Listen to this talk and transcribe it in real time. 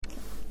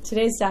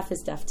Today's daf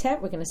is daf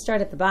tet. We're going to start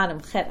at the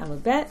bottom. Chet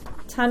amud bet.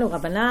 Tanu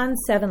Rabbanan,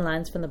 7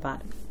 lines from the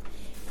bottom.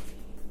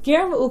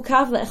 Ger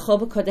me'ukav le'echol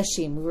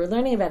b'kodashim. We were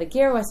learning about a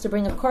ger who has to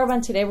bring a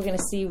korban. Today we're going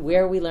to see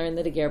where we learn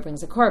that a ger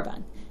brings a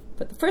korban.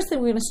 But the first thing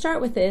we're going to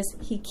start with is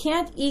he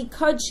can't eat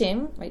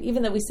kodshim, right?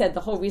 Even though we said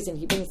the whole reason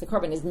he brings the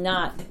korban is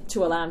not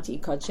to allow him to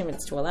eat kodshim,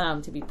 it's to allow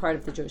him to be part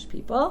of the Jewish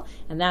people,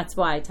 and that's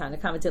why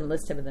Tanakama didn't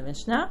list him in the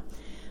Mishnah.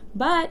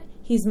 But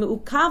he's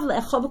me'ukav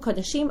le'echol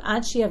b'kodashim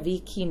ad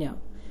sheyavi kino.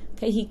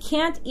 Okay, he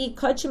can't eat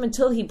kodshim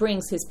until he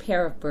brings his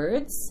pair of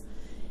birds.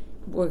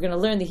 We're going to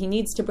learn that he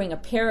needs to bring a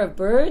pair of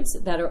birds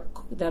that are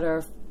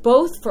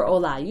both for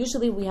olah.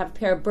 Usually we have a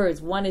pair of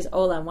birds. One is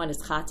olah and one is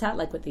chatat,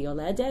 like with the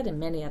yoled did in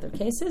many other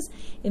cases.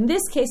 In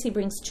this case, he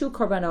brings 2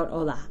 korbanot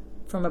olah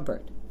from a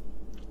bird.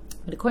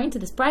 But according to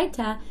this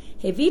braita,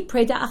 hevi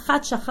preda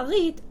achat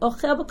shacharit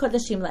ochel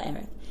b'kodashim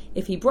la'erev.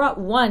 If he brought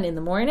one in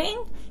the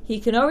morning, he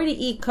can already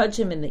eat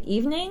kodshim in the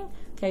evening.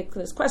 Okay,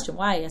 there's a question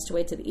why he has to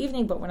wait till the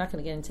evening, but we're not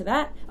going to get into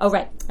that. Oh,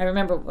 right. I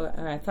remember. What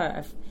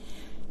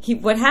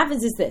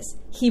happens is this: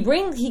 he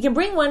can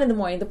bring one in the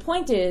morning. The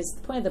point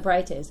of the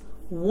braita is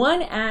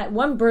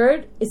one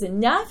bird is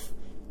enough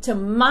to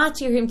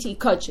matir him to eat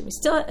kodshim. He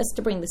still has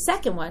to bring the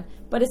second one,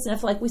 but it's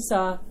enough, like we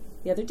saw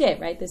the other day,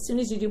 right? As soon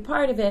as you do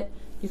part of it,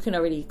 you can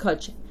already eat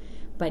kodshim.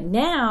 But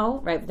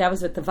now, right, that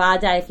was with the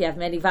vadai. If you have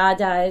many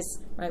vadais,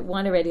 right,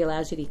 one already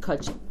allows you to eat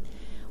kodshim.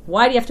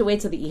 Why do you have to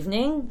wait till the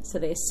evening? So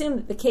they assume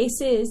that the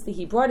case is that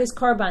he brought his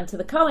korban to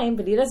the Kohen,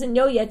 but he doesn't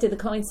know yet did the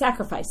Kohen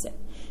sacrifice it.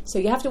 So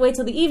you have to wait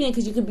till the evening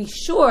because you can be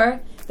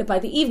sure that by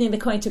the evening the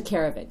Kohen took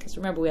care of it. Because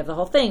remember, we have the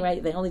whole thing, right?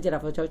 They only did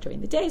avodah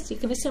during the day, so you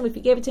can assume if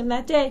you gave it to him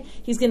that day,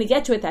 he's going to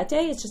get to it that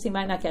day. It's just he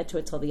might not get to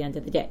it till the end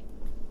of the day.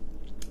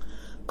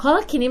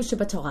 Kol hakinim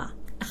shebatorah,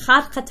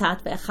 echad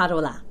chatat ve'echad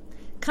olah.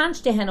 Kan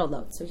shtehen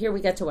olot. So here we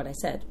get to what I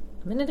said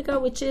a minute ago,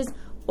 which is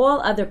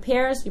all other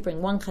pairs, you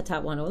bring one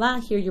chatat, one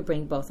olah. Here you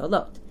bring both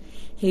olot.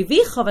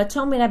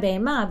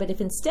 But if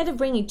instead of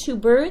bringing 2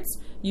 birds,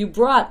 you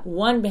brought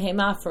one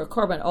behemah for a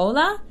korban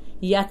olah,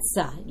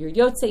 yatsa. You're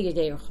yotze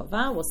yedei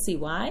chova. We'll see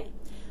why.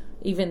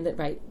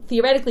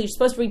 Theoretically, you're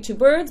supposed to bring 2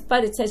 birds,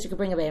 but it says you can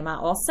bring a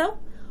behemah also.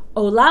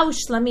 Olah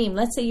u'shlamim.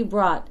 Let's say you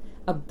brought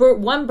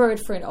one bird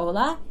for an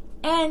olah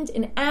and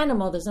an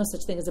animal. There's no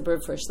such thing as a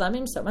bird for a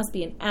shlamim, so it must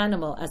be an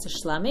animal as a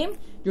shlamim.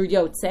 You're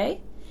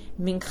yotze.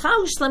 Mincha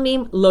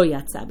u'shlamim lo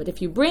yatsa. But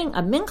if you bring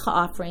a mincha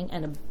offering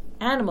and an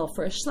animal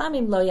for a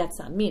shlamim lo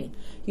yatsa, meaning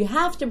you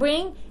have to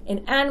bring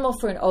an animal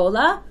for an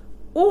olah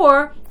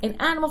or an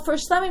animal for a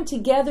shlamim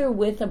together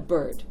with a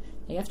bird.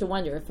 Now you have to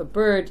wonder it's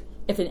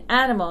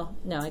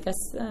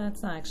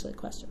not actually a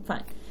question.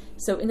 Fine.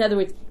 So in other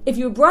words, if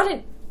you brought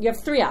it, you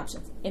have 3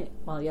 options. You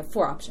have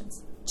 4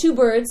 options. 2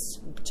 birds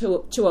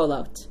to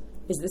olot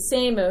is the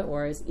same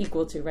or is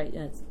equal to, right?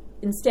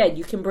 Instead,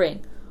 you can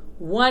bring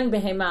 1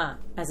 behemah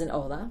as an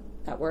olah.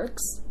 That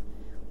works.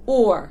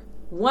 Or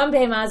 1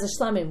 behemah as a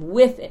shlamim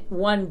with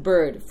 1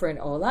 bird for an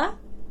olah.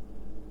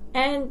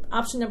 And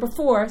option number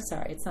 4,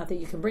 it's not that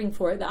you can bring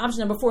 4. The option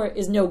number 4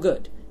 is no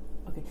good.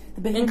 Okay.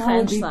 The behemah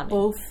would be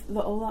both the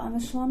olah and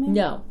the shlamim?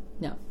 No.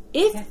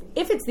 If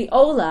it's the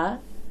olah,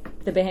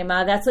 the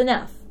behemah, that's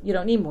enough. You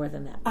don't need more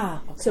than that.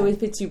 Okay. So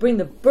if you bring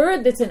the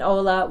bird that's an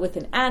olah with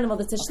an animal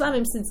that's a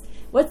shlamim,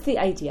 what's the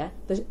idea?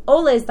 The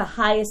olah is the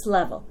highest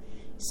level.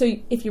 So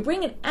if you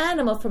bring an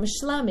animal from a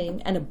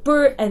shlamim and a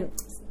bird, and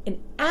an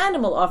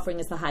animal offering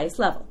is the highest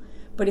level.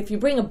 But if you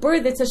bring a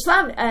bird that's a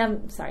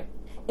shlamim,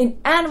 an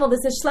animal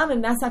that's a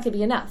shlamim, that's not going to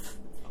be enough.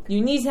 You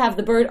need to have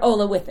the bird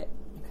olah with it.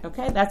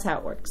 Okay? That's how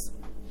it works.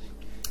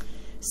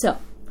 So,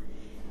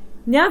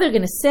 now they're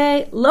going to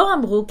say, lo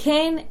amru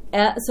kain.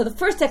 So the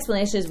first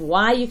explanation is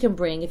why you can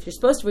bring, if you're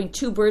supposed to bring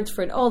 2 birds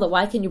for an olah,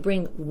 why can you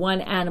bring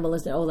 1 animal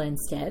as an olah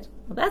instead?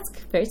 Well, that's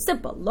very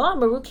simple. Lo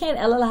amru kain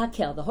ela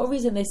lahakel. The whole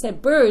reason they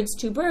said 2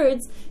 birds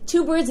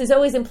is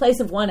always in place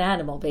of 1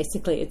 animal,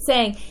 basically. It's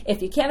saying,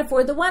 if you can't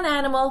afford the 1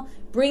 animal,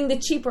 bring the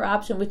cheaper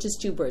option, which is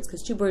 2 birds,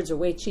 because 2 birds are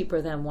way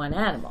cheaper than 1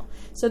 animal.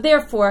 So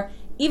therefore,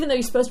 even though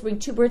you're supposed to bring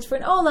 2 birds for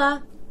an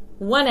olah,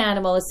 1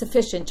 animal is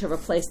sufficient to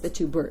replace the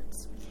 2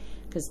 birds.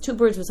 Because 2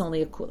 birds was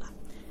only a kula.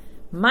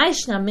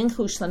 Ma'ishna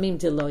minchu shlamim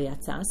de lo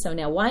yatsa. So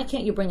now, why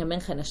can't you bring a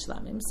mincha and a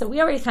shlamim? So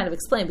we already kind of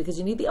explained because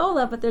you need the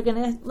olah, but they're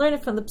going to learn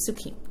it from the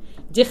psukim.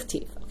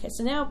 Dichtiv. Okay,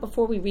 so now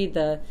before we read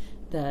the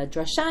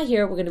drasha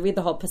here, we're going to read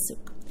the whole pasuk.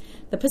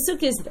 The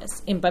pasuk is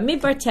this: In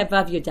Bamidbar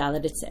Tevav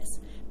Yudalet it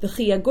says,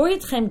 "V'chi yagor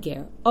itchem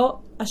ger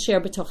o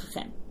asher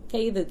b'tochachem."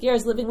 Okay, the ger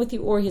is living with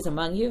you or he's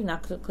among you.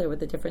 Not clear what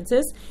the difference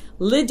is.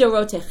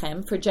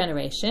 Lidorotechem, for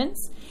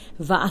generations.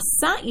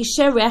 Va'asa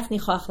isher rech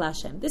nichoch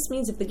l'Hashem. This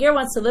means if the ger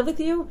wants to live with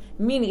you,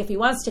 meaning if he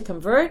wants to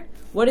convert,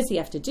 what does he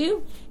have to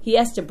do? He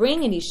has to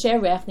bring an isher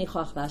rech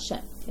nichoch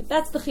l'Hashem. Okay,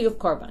 that's the chiyuv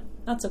korban.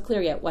 Not so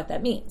clear yet what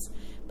that means.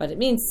 But it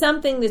means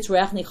something that's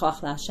rech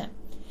nichoch l'Hashem.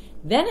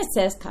 Then it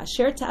says,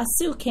 kasher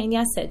ta'asu ken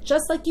yaseh.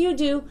 Just like you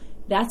do,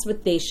 that's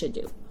what they should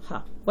do.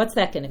 What's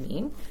that going to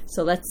mean?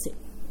 So let's see.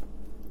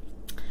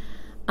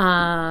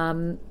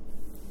 Dichtiv,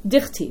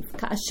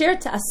 ka'asher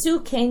ta'asu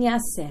ken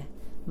yaseh.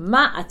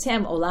 Ma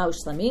atem ola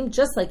ushlamim,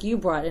 just like you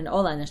brought an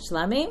ola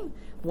neshlamim.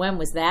 When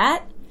was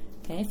that?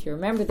 Okay, if you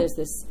remember, there's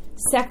this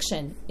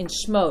section in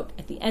Shmot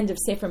at the end of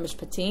Sefer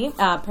Mishpatim,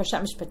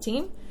 Parshat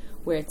Mishpatim,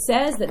 where it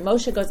says that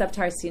Moshe goes up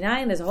to Har Sinai,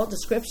 and there's a whole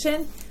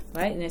description,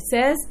 right? And it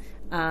says,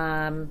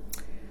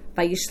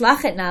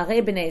 Vayishlach et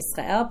na'arei b'nei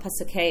Yisrael,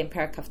 pasukei in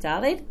Perek Kaf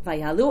Daled,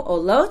 Vayalu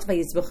olot,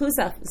 vayizbechu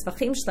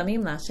zvachim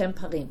shlamim la'Hashem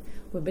parim.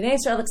 When Bnei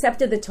Yisrael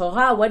accepted the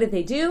Torah, what did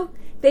they do?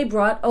 They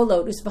brought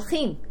olot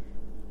uzvachim.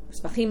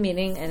 Uzvachim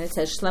meaning, and it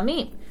says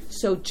shlamim.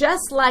 So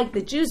just like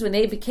the Jews, when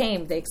they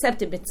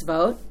accepted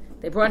mitzvot,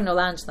 they brought an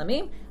olah and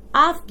shlamim,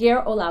 af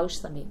ger olah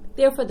u'shlamim.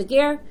 Therefore, the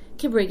ger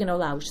can bring an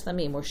olah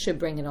u'shlamim, or should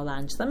bring an olah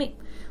and shlamim.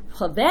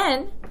 Well,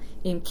 then,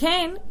 in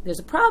Cain, there's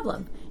a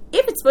problem.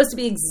 If it's supposed to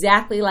be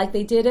exactly like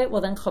they did it, well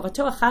then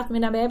chovato achat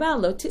min ha'be'eba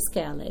lo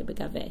tiskei alei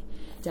begaveh.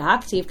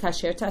 Dehaktiv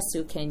kasher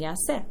tasu ken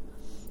yaseh.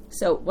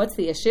 So what's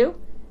the issue?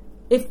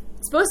 If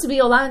it's supposed to be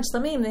olah and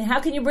shlamim, then how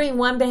can you bring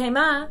one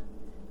behema?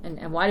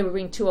 And why do we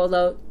bring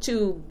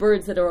two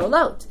birds that are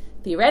olot?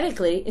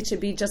 Theoretically, it should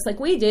be just like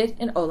we did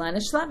in olah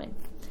and shlamim.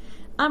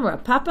 Amra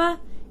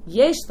Papa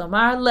yesh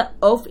lomar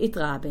le'of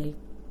itrabe.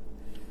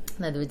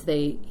 In other words,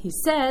 he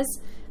says,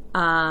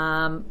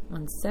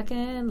 one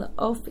second,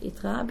 le'of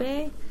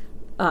itrabe.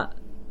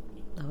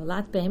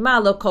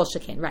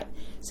 Right.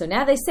 So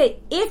now they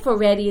say, if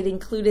already it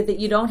included that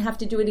you don't have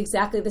to do it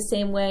exactly the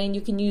same way and you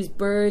can use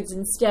birds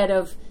instead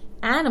of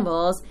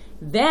animals,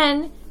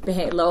 then what's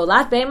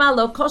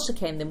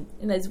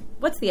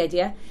the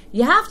idea?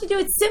 You have to do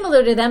it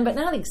similar to them, but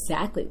not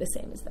exactly the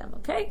same as them.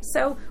 Okay?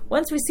 So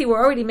once we see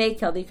we're already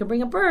makel that you can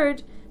bring a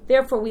bird,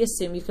 therefore we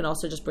assume you can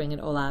also just bring an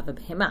olav a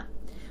behema.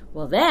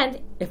 Well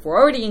then, if we're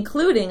already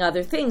including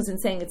other things and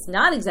saying it's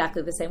not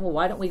exactly the same, well,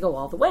 why don't we go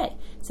all the way?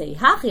 Say,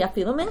 hachi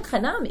afilu mincha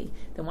nami.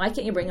 Then why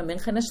can't you bring a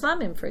mincha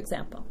neshlamim, for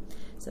example?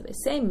 So they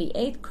say,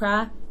 mi'et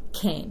kra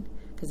kain.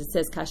 Because it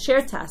says,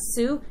 kasher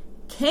tasu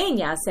kain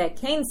yaseh.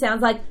 Kain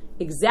sounds like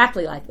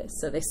exactly like this.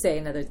 So they say,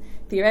 in other words,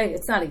 theoretically,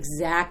 it's not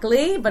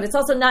exactly, but it's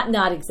also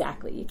not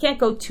exactly. You can't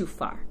go too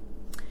far.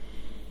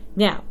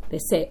 Now, they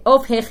say,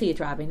 of hechi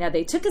yidrabi. Now,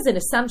 they took as an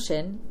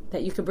assumption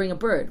that you could bring a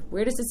bird.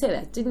 Where does it say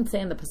that? It didn't say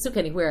in the pasuk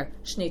anywhere,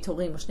 shnei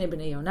torim or shnei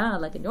b'nei yonah,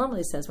 like it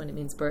normally says when it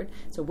means bird.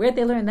 So where'd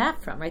they learn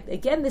that from, right?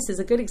 Again, this is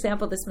a good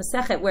example of this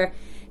masechet where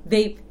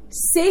they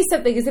say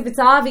something as if it's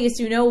obvious,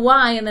 you know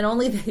why, and then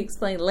only they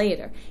explain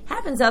later.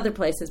 Happens other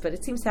places, but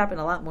it seems to happen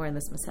a lot more in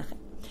this masechet.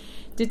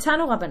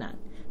 Ditanu Rabbanan,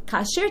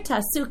 kasher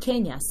tasu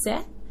ken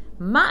yaseh,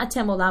 ma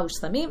atem olah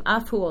u'shlamim,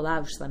 afu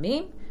olah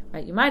u'shlamim.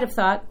 Right? You might have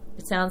thought,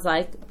 it sounds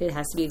like it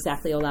has to be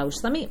exactly olah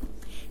u'shlamim.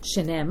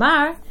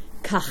 Shene'emar,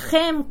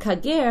 kachem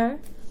kager,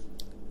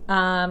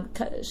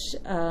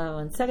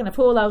 one second, afu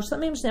olah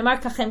u'shlamim,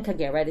 shene'emar kachem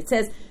kager, right? It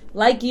says,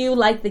 like you,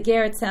 like the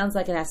ger, it sounds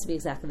like it has to be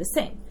exactly the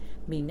same.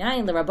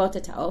 Minayin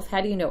l'rabot ta'of,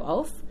 how do you know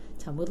of?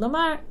 Talmud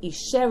lomar,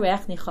 isher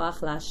reach nichoach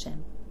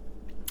la'Hashem.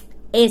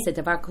 Ez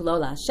davar kulo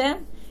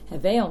la'Hashem,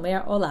 hevei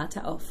omer olah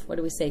ta'of. What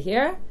do we say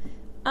here?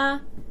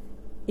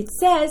 It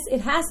says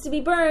it has to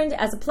be burned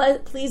as a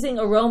pleasing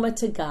aroma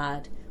to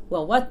God.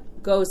 Well, what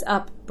goes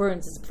up,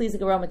 burns as a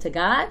pleasing aroma to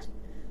God?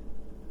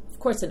 Of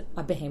course, a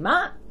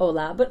behema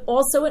olah, but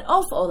also an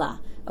off olah.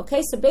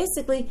 Okay, so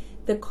basically,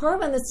 the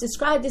korban that's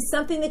described is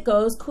something that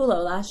goes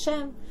kulo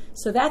Hashem.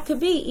 So that could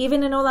be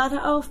even an olah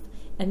ha'of,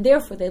 and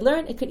therefore they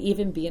learn it could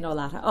even be an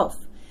olah ha'of.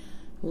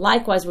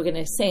 Likewise, we're going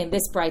to say in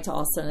this Braita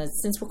also, and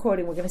since we're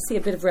quoting, we're going to see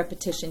a bit of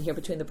repetition here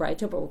between the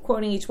Braita, but we're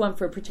quoting each one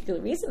for a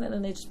particular reason, and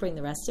then they just bring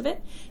the rest of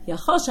it.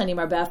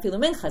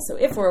 So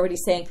if we're already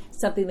saying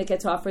something that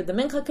gets offered, the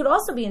mincha could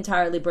also be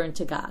entirely burned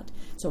to God.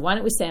 So why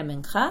don't we say a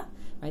mincha?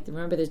 Right?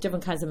 Remember, there's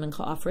different kinds of mincha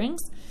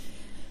offerings.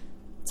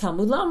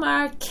 Talmud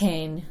lomar,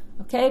 kain.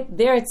 Okay,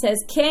 there it says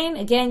kain.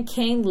 Again,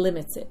 kain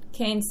limits it.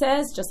 Kain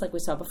says, just like we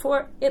saw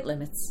before, it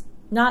limits.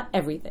 Not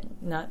everything.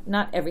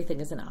 Not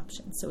everything is an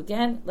option. So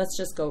again, let's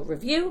just go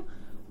review.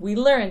 We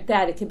learned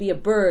that it could be a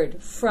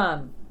bird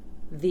from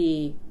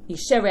the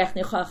Yisherech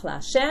Nichach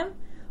LaHashem.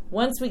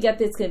 Once we get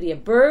that it's going to be a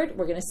bird,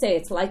 we're going to say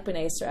it's like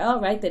Bnei Yisrael,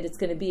 right? That it's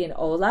going to be an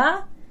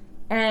Olah.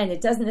 And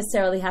it doesn't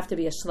necessarily have to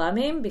be a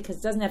Shlamim, because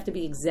it doesn't have to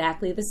be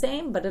exactly the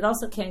same, but it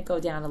also can't go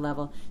down a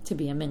level to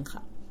be a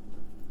Mincha.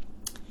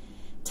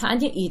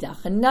 Tanya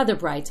Idach, another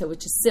Braita,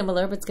 which is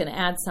similar, but it's going to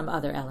add some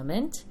other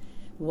element.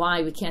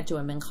 Why we can't do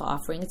a mincha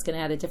offering. It's going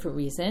to add a different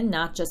reason,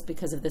 not just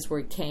because of this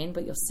word kain,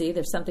 but you'll see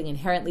there's something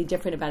inherently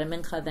different about a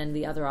mincha than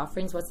the other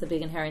offerings. What's the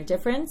big inherent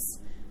difference?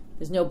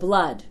 There's no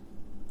blood,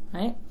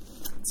 right?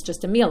 It's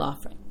just a meal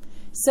offering.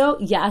 So,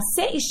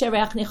 yaseh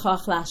isherech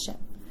nichach l'Hashem.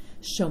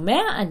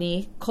 Shomea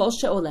ani kol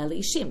she'oleh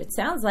l'ishim. It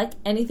sounds like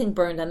anything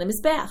burned on the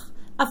mizbeach.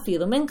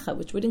 Afilu mincha,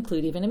 which would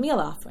include even a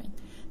meal offering.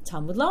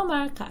 Talmud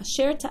lomar,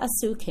 ka'asher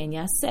ta'asu ken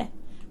yaseh.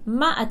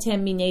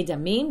 Ma'atem minei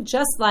damim,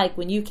 just like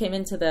when you came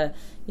into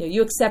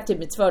you accepted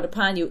mitzvot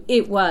upon you,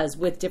 it was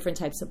with different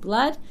types of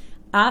blood.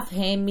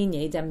 Afhem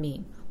minei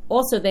damim.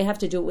 Also, they have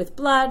to do it with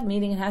blood,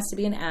 meaning it has to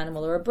be an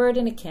animal or a bird,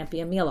 and it can't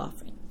be a meal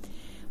offering.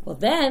 Well,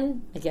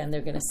 then, again,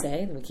 they're going to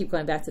say, and we keep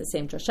going back to the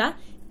same drasha,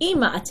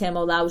 Ima atem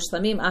olah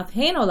ushlamim,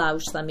 afhen olah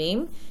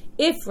ushlamim.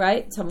 If,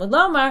 right, Talmud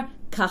Lomar,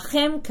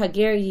 kachem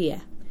kager yeh.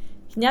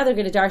 Now they're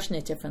going to darshan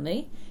it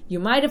differently. You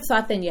might have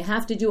thought then you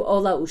have to do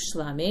ola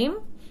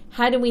ushlamim.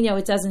 How do we know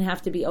it doesn't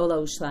have to be ola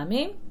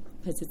ushlamim?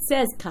 Because it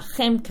says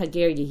kachem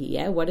kager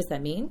yeh. What does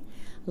that mean?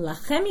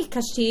 Lachem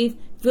ikashtiv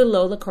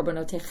v'lo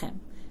lekorbanotechem.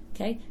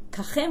 Okay,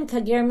 kachem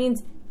kager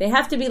means they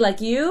have to be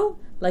like you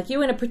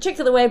in a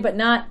particular way, but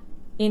not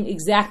in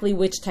exactly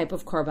which type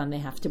of korban they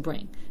have to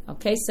bring.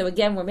 Okay, so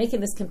again, we're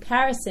making this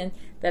comparison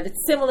that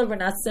it's similar but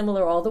not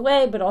similar all the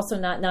way, but also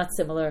not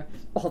similar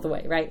all the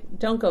way, right?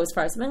 Don't go as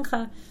far as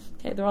mincha.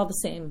 Okay, they're all the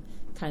same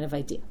kind of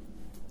idea.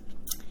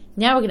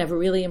 Now we're going to have a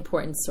really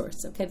important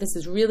source. Okay, this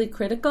is really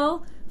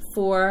critical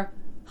for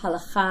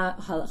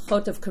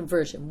halachot of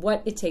conversion,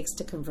 what it takes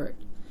to convert.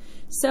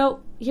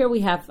 So here we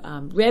have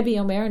Rebbe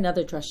Omer,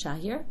 another drasha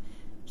here.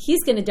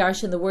 He's going to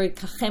darshan the word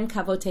kachem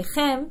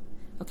kavotechem.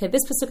 Okay,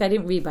 this pasuk I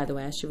didn't read, by the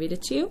way. I should read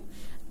it to you.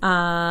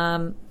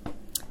 The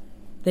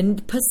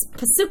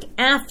pasuk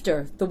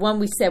after the one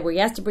we said where he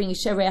has to bring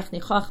Yisher Reach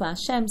Nichoch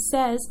LaHashem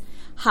says,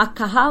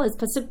 HaKahal is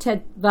pasuk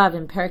Ted Vav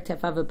in Perek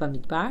Tet Vav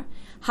Bamidbar.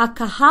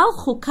 HaKahal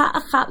chuka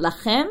achat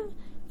lachem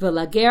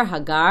v'lager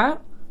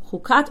hagar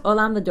chukat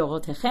olam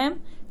l'dorotechem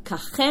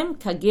kachem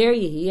kager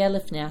yehiyeh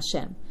lifnei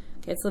Hashem.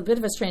 Okay, it's a bit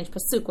of a strange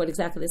pasuk, what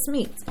exactly this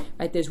means.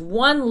 Right, there's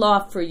one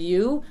law for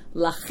you,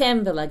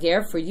 lachem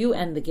v'lager, for you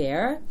and the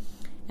ger.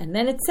 And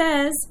then it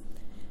says,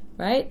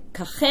 right,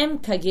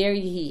 kachem kager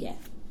yehiyeh.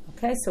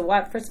 Okay, so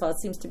what? First of all, it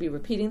seems to be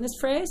repeating this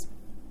phrase.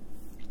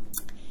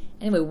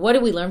 Anyway, what do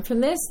we learn from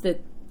this?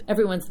 That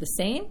everyone's the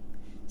same.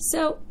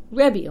 So,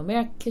 Rebbe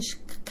Omer,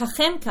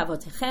 kachem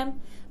kavotechem,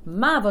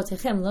 ma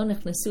avotechem lo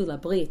nechnesu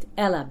labrit,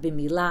 ela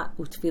b'milah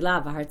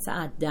u'tfilah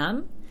v'hartza'at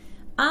dam,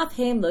 af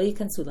hem lo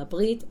yikansu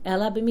labrit,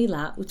 ela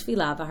b'milah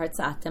u'tfilah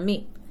v'hartza'at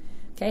tamim.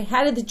 Okay,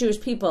 how did the Jewish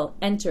people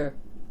enter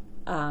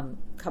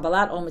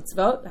Kabbalat Ol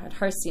Mitzvot at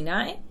Har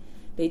Sinai?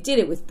 They did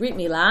it with Brit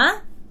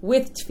Milah,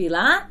 with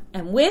Tfilah,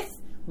 and with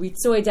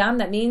Ritzoi Dam,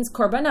 that means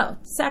Korbanot,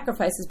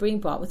 sacrifices being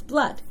bought with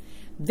blood.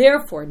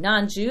 Therefore,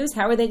 non-Jews,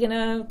 how are they going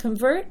to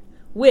convert?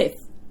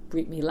 With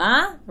Brit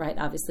Milah, right,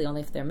 obviously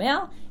only if they're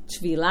male,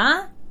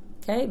 Tfilah,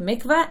 okay,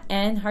 Mikvah,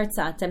 and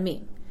Hartzat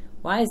Damim.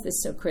 Why is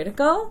this so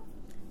critical?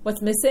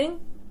 What's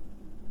missing?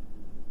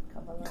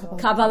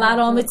 Kabbalat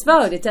Ol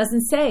Mitzvot. It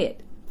doesn't say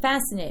it.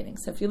 Fascinating.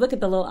 So if you look at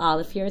the little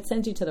aleph here, it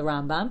sends you to the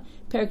Rambam.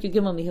 Perek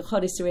Yugimel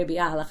Mihichot Yisrei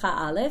B'Yah Halacha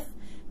Aleph.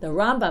 The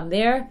Rambam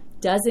there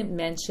doesn't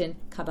mention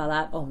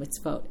Kabbalat Ol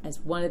Mitzvot as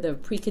one of the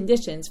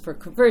preconditions for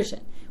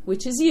conversion,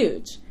 which is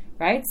huge,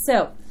 right?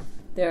 So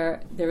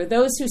there are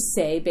those who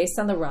say, based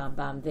on the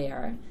Rambam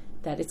there,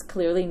 that it's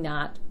clearly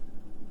not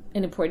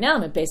an important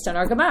element based on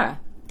our Gemara.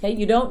 Okay,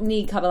 you don't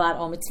need Kabbalat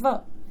Ol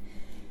Mitzvot.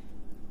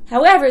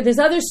 However, there's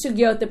other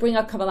sugyot that bring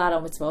up Kabbalat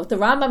Ol Mitzvot. The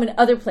Rambam in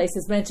other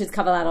places mentions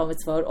Kabbalat Ol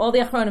Mitzvot. All the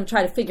Achronim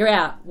try to figure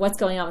out what's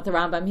going on with the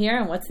Rambam here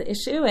and what's the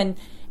issue,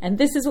 and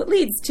this is what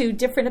leads to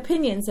different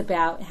opinions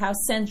about how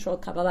central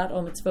Kabbalat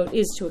Ol Mitzvot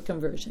is to a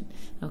conversion.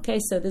 Okay,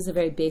 so this is a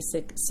very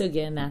basic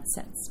sugya in that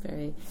sense,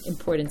 very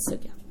important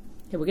sugya.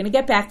 Okay, we're going to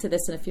get back to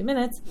this in a few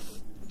minutes.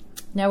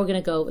 Now we're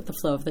going to go with the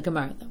flow of the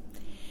Gemara, though.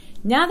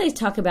 Now they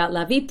talk about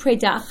Lavi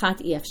Preda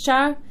Achat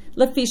Iefshar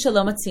Lefi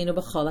Shalom Atzinu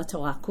B'Chol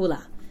HaTorah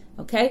Kula.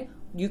 Okay?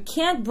 You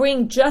can't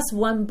bring just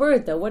one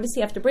bird, though. What does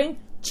he have to bring?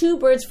 2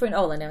 birds for an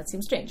ola. Now, it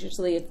seems strange.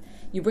 Usually,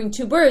 you bring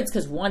 2 birds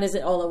because one is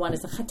an ola, one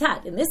is a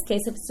chatat. In this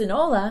case, if it's an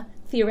ola,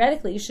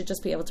 theoretically, you should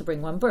just be able to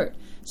bring 1 bird.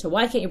 So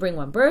why can't you bring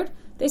 1 bird?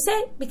 They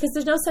say, because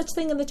there's no such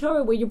thing in the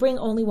Torah where you bring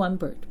only 1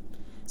 bird.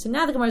 So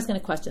now the Gemara is going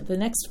to question. The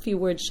next few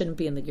words shouldn't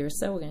be in the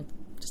Girsa. We're going to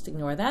just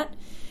ignore that.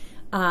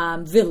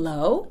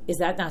 Vilo, is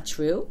that not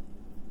true?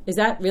 Is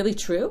that really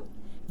true?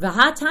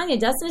 Vahatanya,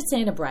 doesn't it say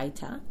in a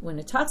Braita, when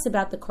it talks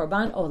about the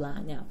Korban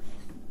Ola? Now,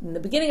 in the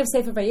beginning of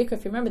Sefer Vayikra,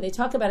 if you remember, they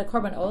talk about a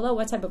Korban Ola.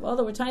 What type of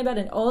Ola? We're talking about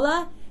an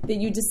Ola that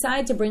you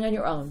decide to bring on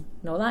your own.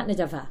 Nolat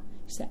Nedava.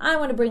 You say, I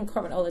want to bring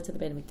Korban Ola to the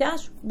Beit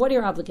HaMikdash. What are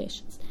your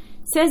obligations?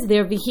 It says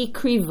there, Vihi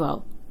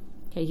Krivo.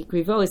 Okay,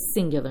 Hikrivo is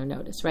singular,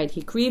 notice, right?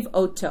 Hikriv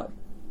Oto.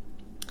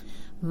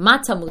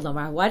 Matamud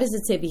Lomar. Why does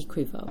it say Vihi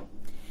Krivo?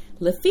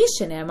 Lefi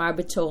Shenemar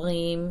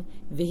B'Torim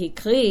Vihi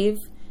Kriv.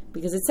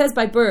 Because it says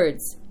by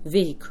birds,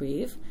 Vihi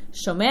Kriv.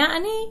 Shomea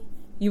Ani.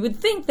 You would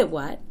think that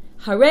what?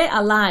 Hare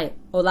alai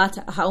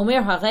olata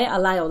haomer hare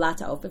alai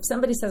olata of. If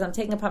somebody says, I'm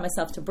taking upon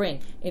myself to bring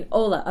an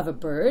ola of a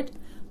bird,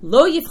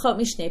 lo yivchot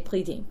mishnei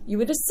pridim. You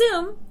would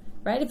assume,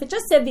 right? If it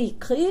just said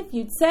v'hikriv,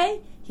 you'd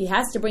say he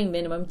has to bring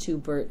minimum 2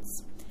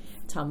 birds.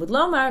 Talmud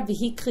lomar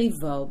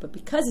v'hikrivo, but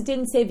because it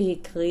didn't say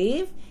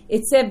v'hikriv,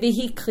 it said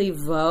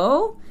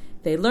v'hikrivo.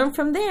 They learn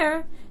from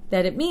there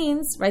that it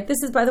means, right?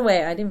 This is, by the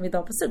way, I didn't read the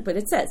whole pasuk, but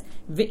it says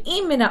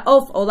v'im mina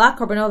of ola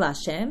korban ola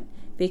Hashem.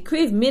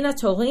 V'kriv mina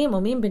torim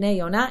umim b'nei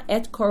Yonah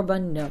et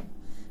korban no.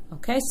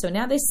 Okay, so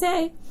now they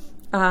say,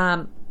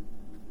 there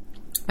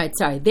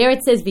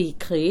it says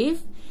v'kriv,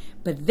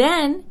 but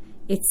then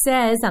it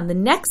says on the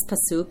next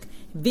pasuk,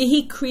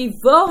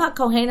 v'hikrivo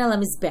hakohen al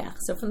hamizbech.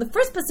 So from the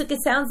first pasuk,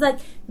 it sounds like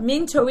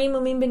min torim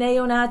umim b'nei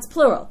Yonah, it's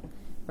plural,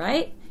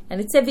 right? And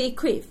it said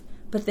v'kriv.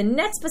 But the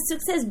next pasuk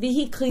says,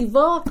 Vihi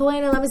klivo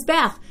kohen al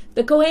mizbech.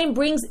 The kohen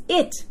brings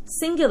it,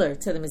 singular,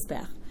 to the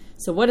mizbech.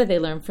 So what do they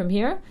learn from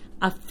here?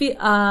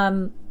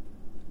 Talmud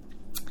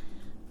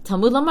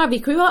Lamar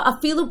Bikriwa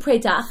afilu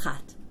preda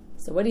achat.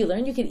 So what do you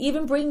learn? You can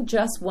even bring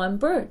just one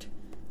bird.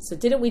 So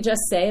didn't we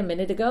just say a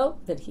minute ago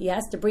that he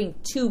has to bring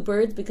 2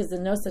 birds because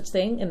there's no such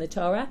thing in the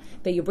Torah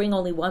that you bring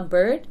only 1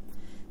 bird?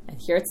 And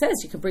here it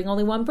says you can bring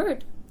only 1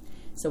 bird.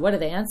 So what do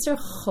they answer?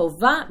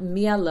 Chova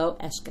mialo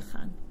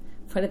eshkechan.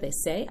 What do they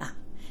say?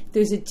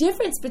 There's a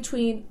difference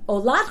between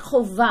olat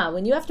chova,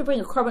 when you have to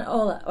bring a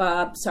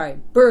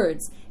korban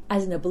birds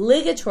as an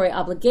obligatory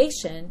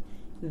obligation,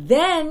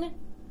 then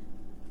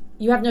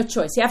you have no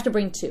choice. You have to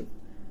bring 2.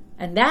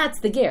 And that's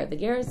the ger. The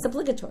ger is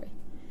obligatory.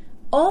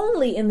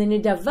 Only in the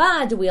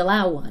nidava do we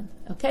allow 1.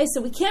 Okay,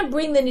 so we can't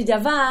bring the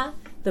nidava,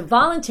 the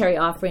voluntary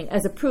offering,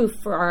 as a proof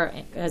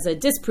as a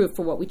disproof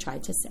for what we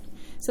tried to say.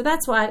 So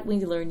that's why we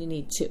learn you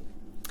need 2.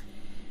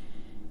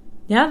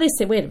 Now they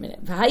say, wait a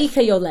minute.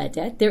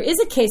 There is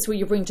a case where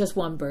you bring just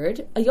 1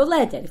 bird, a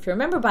yoledet. If you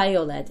remember by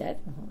yoledet,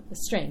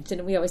 it's strange.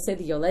 Didn't we always say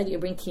the yoledet, you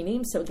bring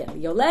kinim? So again,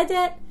 the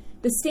yoledet,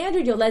 the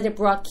standard yoledet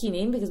brought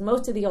kinim because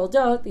most of the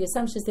yoldot, the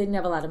assumption is they didn't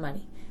have a lot of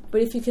money.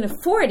 But if you can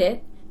afford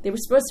it, they were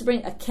supposed to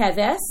bring a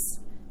keves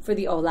for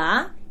the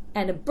olah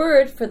and a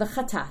bird for the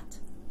chatat.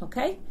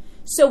 Okay?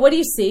 So what do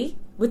you see?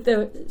 With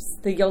the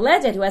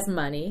yoledet who has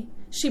money,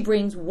 she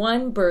brings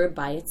 1 bird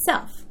by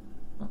itself.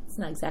 Well, it's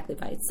not exactly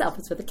by itself,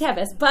 it's with the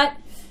keves, but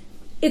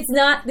it's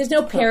not, there's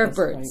no pair of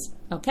birds.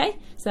 Right. Okay?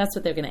 So that's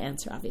what they're going to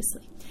answer,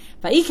 obviously.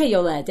 Va'ika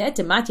yoledet,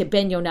 dematya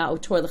ben yonah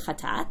otor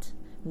l'chatat,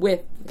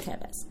 with the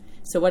keves.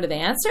 So what do they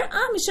answer?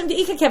 Mishum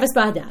de'ika keves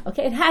ba'ada.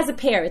 Okay, it has a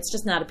pair, it's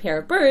just not a pair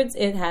of birds,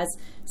 it has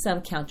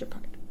some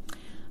counterpart.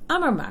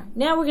 Amar Mar.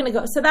 Now we're going to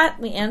go, so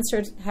that we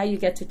answered how you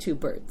get to 2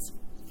 birds.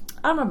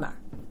 Amar Mar.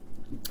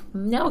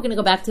 Now we're going to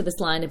go back to this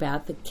line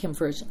about the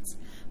conversions.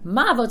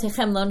 Right,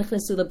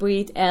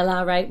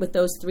 with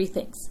those 3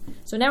 things.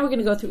 So now we're going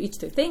to go through each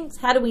 3 things.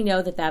 How do we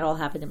know that all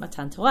happened in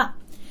Matan Torah?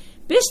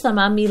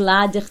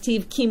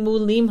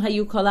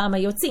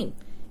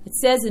 It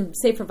says in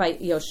Sefer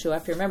Yoshua,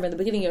 if you remember in the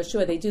beginning of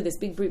Yoshua, they do this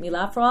big Brit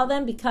Milah for all of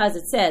them because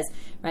it says,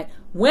 right,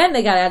 when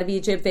they got out of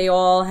Egypt, they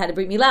all had a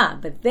Brit Milah.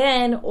 But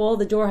then all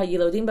the Dor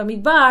HaYilodim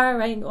Bamidbar,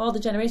 right, all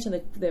the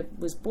generation that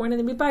was born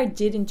in the Midbar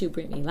didn't do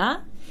Brit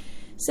Milah.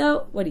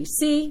 So what do you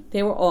see?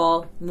 They were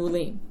all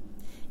Mulim.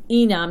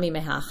 Inami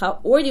mehacha,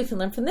 or you can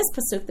learn from this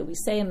pasuk that we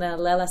say in the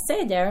Leila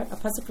Seder, a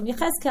pasuk from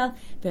Yechezkel,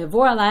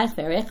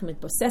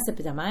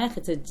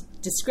 it's a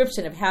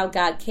description of how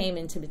God came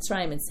into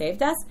Mitzrayim and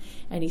saved us,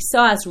 and He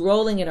saw us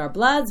rolling in our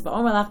bloods,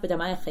 right? And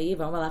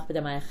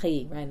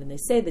they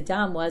say the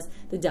dam was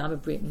the dam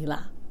of Brit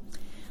Milah.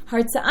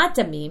 Hartza'at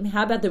damim,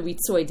 how about the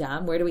Ritzoi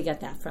dam? Where do we get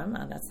that from?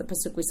 That's the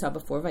pasuk we saw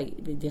before.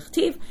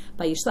 V'yishlach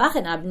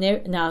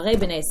na'arei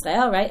b'nei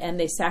Israel, right? And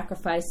they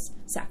sacrifices.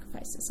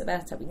 So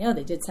that's how we know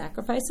they did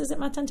sacrifices at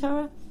Matan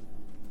Torah.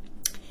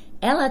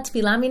 Ela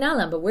tefillah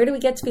minalam, but where do we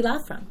get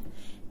tefillah from?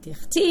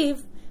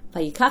 Dichtiv,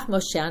 vayikach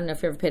Moshe, I don't know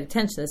if you ever paid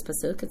attention to this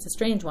pasuk, it's a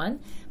strange one.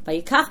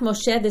 Vayikach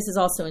Moshe, this is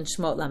also in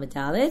Shemot Lamed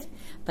Daled.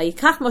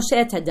 Vayikach Moshe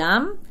et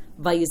hadam,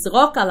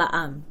 vayizrok al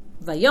ha'am.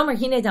 He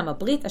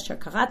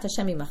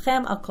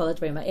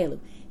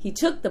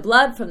took the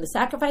blood from the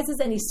sacrifices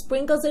and he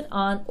sprinkles it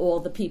on all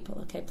the people.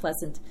 Okay,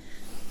 pleasant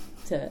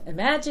to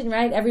imagine,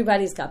 right?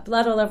 Everybody's got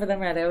blood all over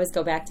them, right? I always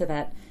go back to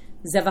that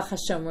Zevach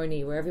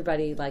HaShomroni, where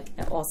everybody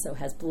also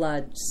has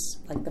blood,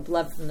 like the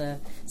blood from the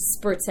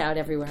spurts out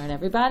everywhere on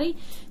everybody.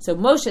 So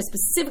Moshe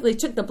specifically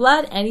took the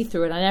blood and he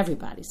threw it on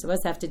everybody. So what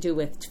does that have to do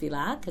with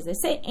tefillah? Because they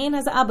say Ein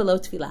haza'ah b'lo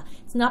tefillah.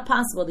 It's not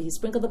possible that he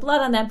sprinkled the blood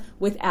on them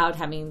without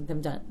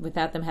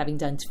them having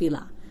done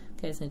tefillah.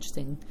 Okay, it's an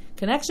interesting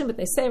connection, but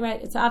they say,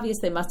 right, it's obvious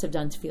they must have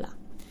done tefillah.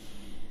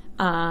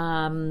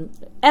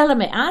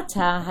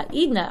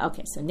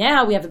 Okay, so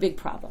now we have a big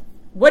problem.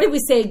 What did we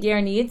say a ger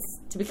needs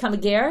to become a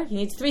ger? He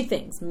needs 3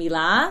 things.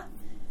 Milah,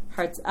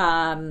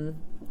 tefillah,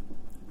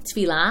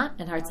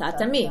 and hartzat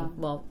damim.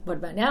 Well, what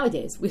about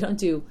nowadays? We don't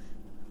do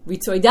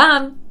ritzoi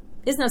dam.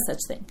 There's no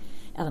such thing.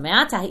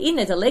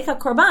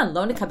 Korban,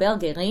 lo nekabel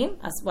gerim.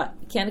 As what?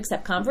 You can't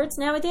accept converts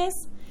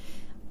nowadays?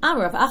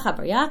 Amar Rav Acha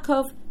bar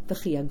Yaakov,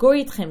 this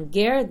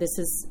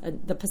is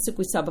the pasuk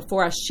we saw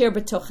before. Asher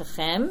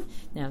b'tochechem.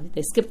 Now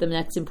they skipped the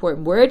next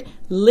important word.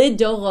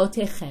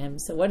 Lidorotechem.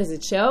 So what does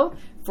it show?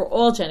 For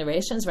all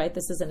generations, right?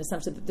 This is an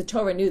assumption that the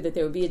Torah knew that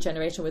there would be a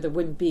generation where there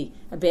wouldn't be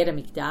a Beit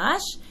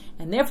HaMikdash,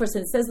 and therefore,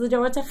 since it says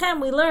Lidorotechem,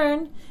 we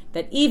learn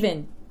that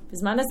even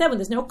when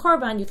there's no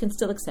korban, you can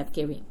still accept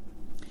gerim.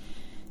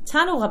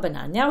 Tanu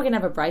Rabbanan. Now we're going to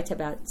have a bright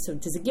about. So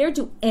does a ger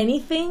do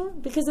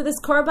anything because of this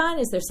korban?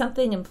 Is there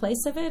something in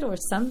place of it or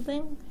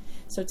something?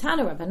 So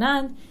Tanu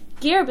Rabbanan,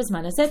 ger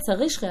b'zman hazeh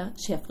tzarich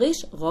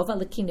sheyafrish rova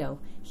lekino.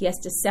 He has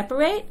to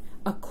separate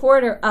a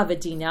quarter of a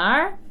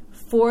dinar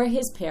for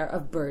his pair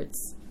of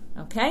birds.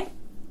 Okay?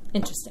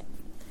 Interesting.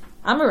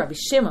 Amar Rabbi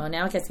Shimon,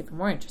 now it gets even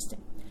more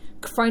interesting.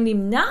 Kfar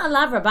nimna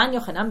alav Rabban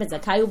Yochanan ben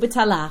Zakkai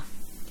u'b'talah.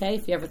 Okay,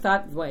 if you ever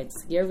thought, boy,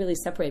 does ger really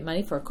separate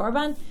money for a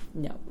korban?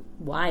 No.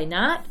 Why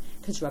not?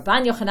 Because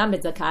Rabban Yochanan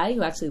ben Zakkai,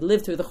 who actually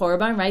lived through the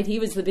Chorban, right? He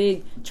was the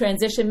big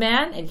transition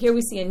man, and here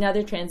we see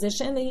another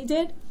transition that he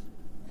did.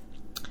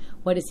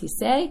 What does he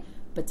say?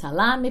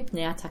 B'tala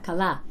mipnei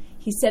takala.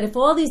 He said, if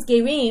all these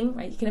gerim,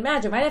 right, you can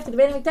imagine, right after the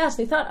Beit HaMikdash,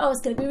 they thought,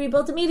 it's going to be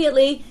rebuilt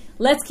immediately.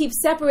 Let's keep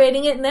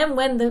separating it, and then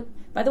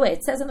by the way,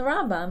 it says in the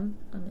Rambam,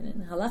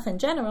 in Halacha in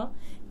general,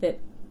 that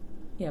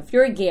if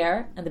you're a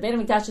ger and the Beit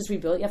HaMikdash is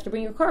rebuilt, you have to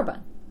bring your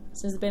korban as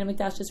soon as the Beit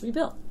HaMikdash is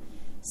rebuilt.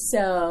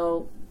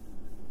 So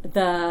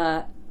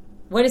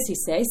what does he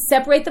say?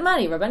 Separate the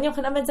money. Rabban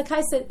Yochanan ben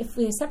Zakkai said, if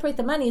we separate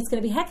the money, it's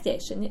going to be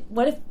hekdesh. And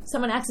what if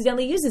someone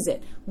accidentally uses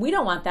it? We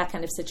don't want that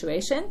kind of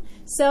situation.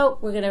 So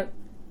we're going to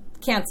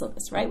cancel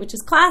this, right? Which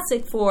is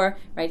classic for,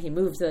 right, he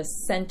moved the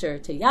center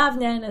to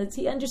Yavne, and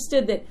he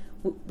understood that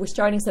we're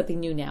starting something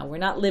new now. We're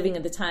not living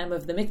in the time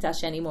of the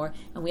Mikdash anymore,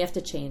 and we have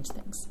to change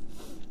things.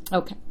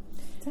 Okay.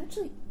 It's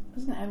actually, I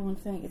was going to add one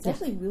thing. It's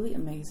actually really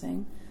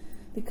amazing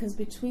because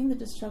between the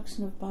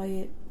destruction of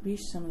Bayit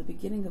Rishon and the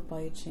beginning of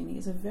Bayit Sheni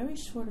is a very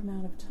short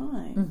amount of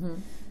time. Mm-hmm.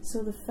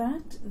 So the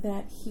fact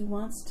that he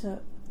wants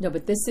to... No,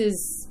 but this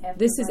is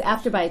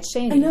after Bayit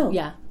Sheni. I know.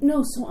 Yeah.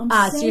 No, so I'm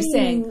saying... so you're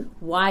saying,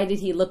 why did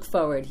he look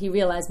forward? He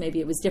realized maybe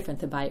it was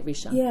different than Bayit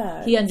Rishon.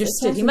 Yeah. He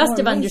understood. He must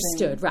have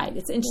understood. Right.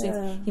 It's interesting.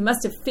 Yeah. He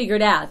must have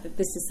figured out that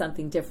this is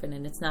something different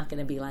and it's not going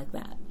to be like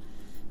that.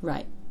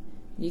 Right.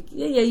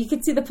 You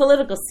could see the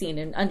political scene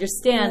and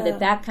understand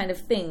that kind of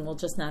thing will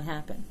just not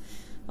happen.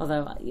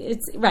 Although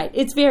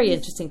it's very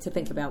interesting to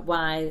think about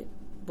why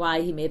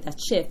he made that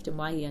shift and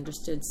why he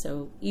understood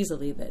so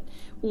easily that,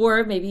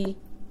 or maybe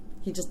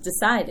he just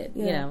decided.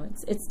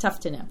 It's tough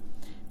to know.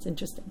 It's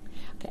interesting.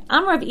 Okay,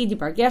 Amar Rav Idi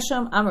bar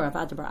Geshem, Amar Rav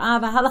Ada bar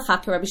Ava,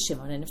 Halacha Rabbi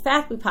Shimon, and in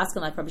fact we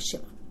paskin like Rabbi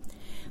Shimon.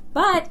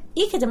 But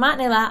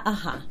ikadematne la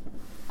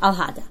al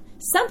hada.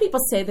 Some people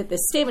say that the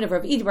statement of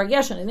Rav Idi bar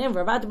Gershon and then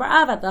Rav Ada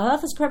bar Ava, the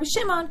halachas Rabbi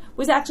Shimon,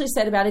 was actually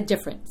said about a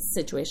different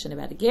situation,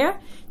 about a ger.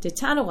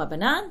 Detanu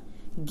Rabbanan,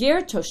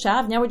 ger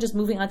toshav. Now we're just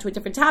moving on to a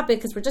different topic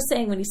because we're just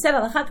saying when he said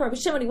halachas Rabbi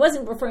Shimon, he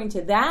wasn't referring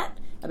to that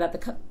about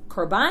the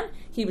korban.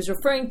 He was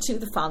referring to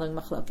the following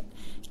machloket.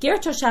 Ger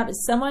toshav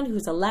is someone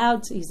who's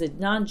allowed to, he's a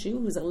non-Jew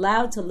who's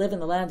allowed to live in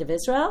the land of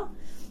Israel.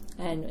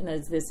 And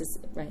this is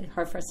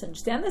hard for us to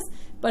understand this,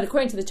 but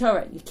according to the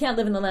Torah, you can't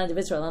live in the land of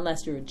Israel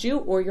unless you're a Jew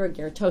or you're a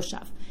ger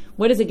toshav.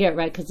 What is a ger,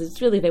 right? Because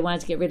it's really, they wanted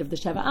to get rid of the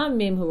Sheva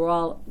Amim, who were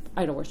all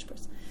idol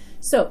worshippers.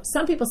 So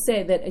some people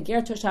say that a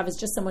ger toshav is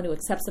just someone who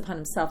accepts upon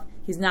himself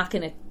he's not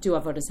going to do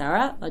avodah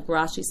zarah, like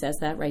Rashi says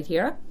that right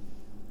here,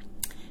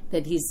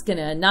 that he's going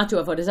to not do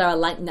avodah zarah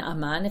like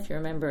Naaman. If you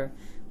remember,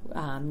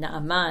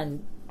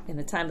 Naaman in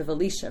the time of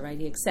Elisha, right?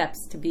 He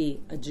accepts to be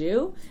a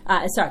Jew.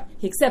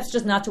 He accepts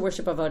just not to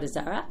worship avodah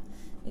zarah,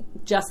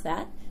 just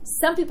that.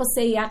 Some people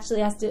say he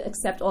actually has to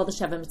accept all the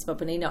Sheva Mitzvot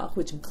B'nai Noach,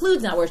 which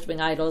includes not worshiping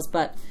idols,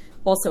 but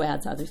also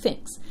adds other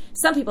things.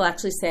 Some people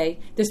actually say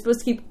they're supposed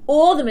to keep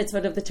all the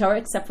mitzvot of the Torah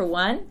except for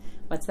one.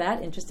 What's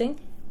that? Interesting.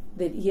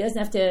 That he doesn't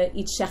have to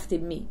eat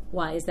shechted meat.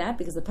 Why is that?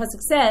 Because the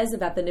pasuk says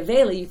about the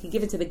nevela, you can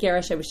give it to the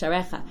gerash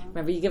b'sharecha.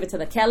 Remember, you give it to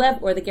the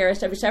kelev or the gerash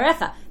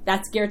b'sharecha.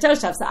 That's ger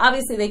toshav. So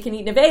obviously they can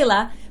eat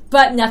nevela,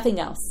 but nothing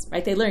else.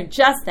 Right? They learn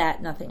just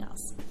that, nothing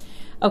else.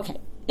 Okay.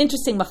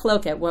 Interesting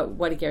machloket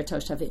what a ger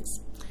toshav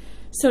is.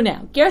 So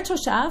now, ger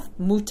toshav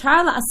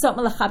mutar la'asot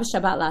melacha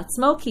b'shabbat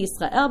la'atzmo ki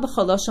Yisrael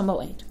b'cholo shel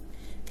moed.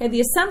 Okay,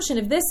 the assumption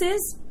of this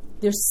is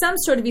there's some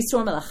sort of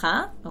isur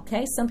melacha.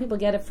 Okay, some people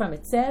get it from,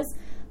 it says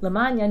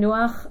Laman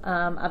yanuach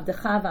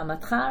avdecha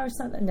v'amatcha or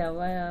something. No,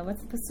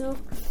 what's the pasuk?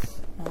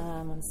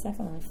 1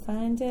 second, let me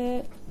find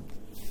it.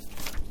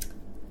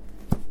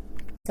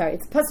 Sorry,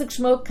 it's pasuk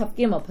Shmo Kaf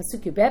Gimel,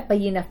 pasuk Yubet,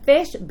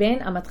 Bayinafesh ben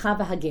amatcha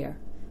v'hager.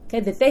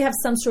 Okay, that they have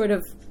some sort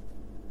of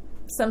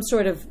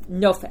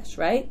nofesh,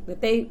 right?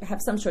 That they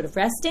have some sort of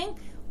resting.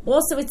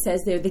 Also, it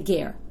says they're the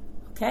ger.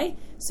 Okay,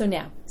 so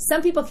now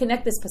some people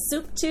connect this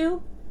pasuk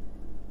to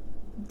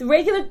the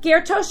regular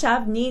ger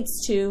toshav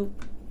needs to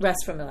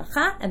rest from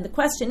melacha, and the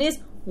question is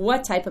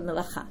what type of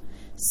melacha.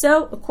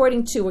 So,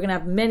 according to, we're going to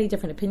have many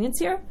different opinions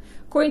here.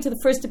 According to the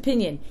first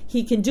opinion,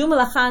 he can do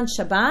melacha on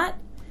Shabbat,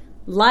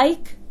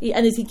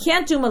 and if he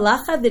can't do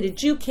melacha, that a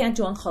Jew can't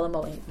do on Chol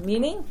HaMoed.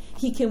 Meaning,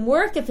 he can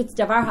work if it's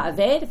davar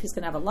ha'aved, if he's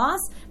going to have a loss,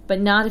 but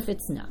not if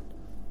it's not.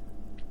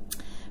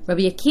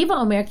 Rabbi Akiva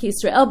Omer ki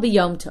Yisrael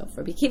b'Yom Tov.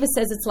 Rabbi Akiva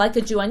says it's like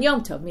a Jew on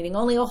Yom Tov, meaning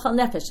only ochal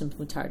nefesh and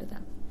mutar to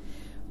them.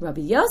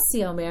 Rabbi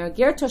Yossi Omer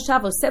ger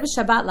toshav oseh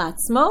b'Shabbat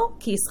la'atzmo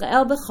ki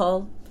Yisrael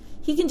b'chol.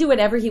 He can do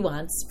whatever he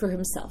wants for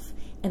himself,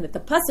 and that the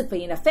pasuk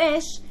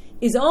v'yinafesh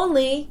is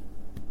only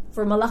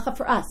for malacha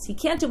for us. He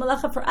can't do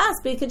malacha for us,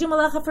 but he can do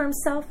malacha for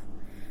himself.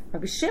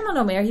 Rabbi Shimon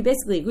Omer, he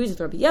basically agrees with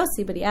Rabbi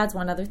Yossi, but he adds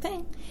one other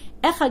thing.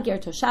 Echad ger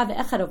toshav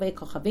ve'echad ovei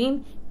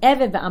kochavim,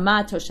 eved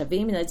ve'amah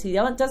toshavim. And he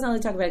doesn't only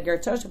talk about ger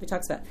toshav, he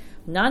talks about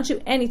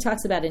non-Jew, and he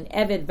talks about an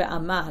eved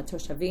ve'amah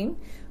toshavim.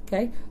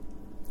 Okay,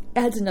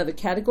 adds another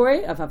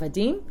category of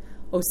avadim.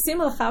 Osim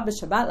melacha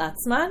b'Shabbat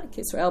la'atzman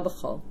k'Yisrael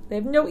b'chol. They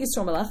have no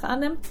isur melacha on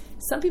them.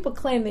 Some people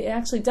claim that it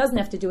actually doesn't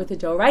have to do with the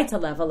doraita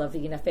level of the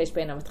yinafesh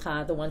bein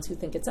amatcha, the ones who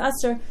think it's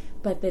usher,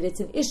 but that it's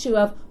an issue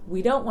of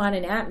we don't want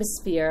an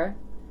atmosphere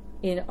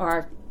in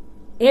our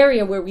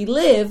area where we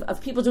live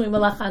of people doing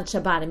malacha on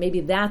Shabbat, and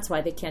maybe that's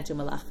why they can't do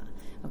malacha.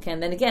 Okay,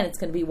 and then again, it's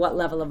going to be what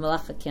level of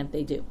malacha can't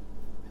they do.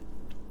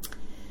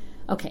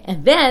 Okay,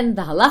 and then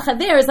the halacha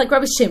there is like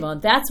Rabbi Shimon.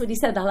 That's what he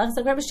said. The halacha is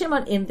like Rabbi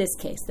Shimon in this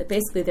case, that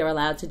basically they're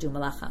allowed to do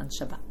malacha on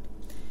Shabbat.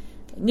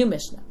 Okay, new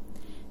Mishnah.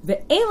 We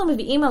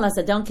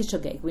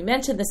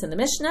mentioned this in the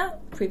Mishnah,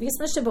 previous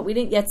Mishnah, but we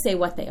didn't yet say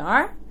what they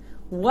are.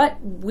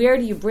 Where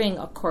do you bring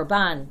a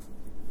korban,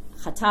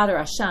 chatat or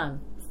asham,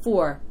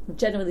 for?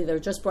 Generally, they're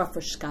just brought for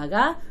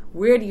shkaga.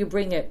 Where do you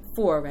bring it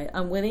for? Right,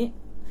 unwittingly.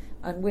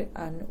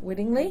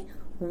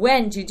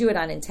 When do you do it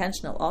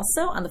unintentional?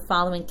 Also, on the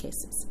following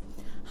cases.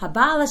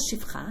 Habala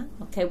shifcha.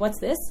 Okay, what's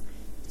this?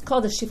 It's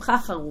called a shifcha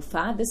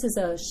charufa. This is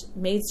a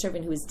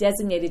maidservant who is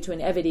designated to an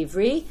eved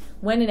ivri.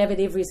 When an eved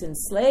ivri is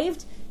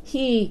enslaved,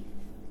 he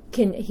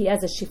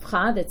has a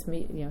shifcha that's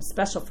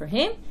special for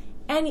him,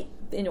 and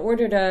in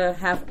order to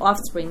have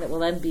offspring that will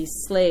then be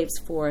slaves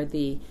for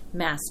the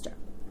master.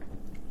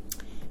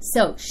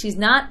 So she's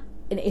not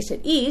an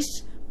eshet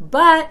ish,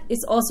 but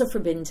it's also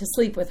forbidden to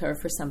sleep with her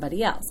for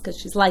somebody else because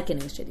she's like an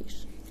eshet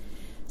ish.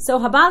 So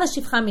habala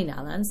shifcha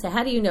minalan. So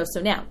how do you know? So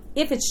now,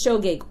 if it's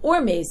shogeg or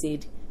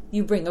mezid,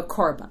 you bring a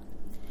korban.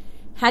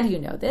 How do you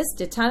know this?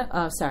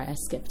 I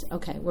skipped.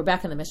 Okay, we're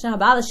back in the Mishnah.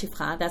 Habala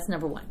shifcha. That's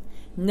number one.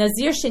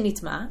 Nazir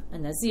shenitma, a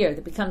nazir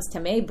that becomes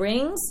tamei,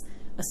 brings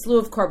a slew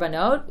of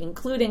korbanot,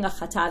 including a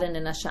chatat and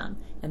an asham,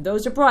 and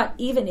those are brought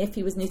even if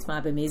he was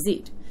nitma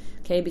b'mezid.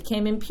 Okay,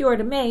 became impure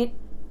to mate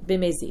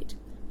b'mezid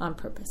on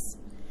purpose.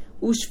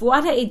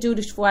 Ushvuat ha'edud,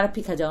 ushvuat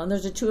ha'pikadon.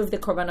 Those are two of the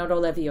korbanot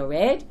olev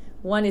yored.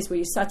 One is where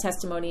you saw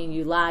testimony and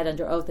you lied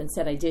under oath and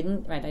said, I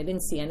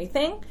didn't see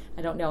anything,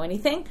 I don't know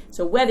anything.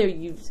 So whether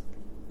you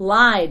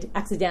lied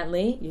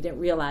accidentally, you didn't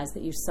realize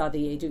that you saw the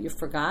edut, you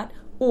forgot,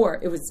 or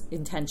it was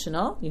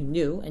intentional, you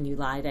knew and you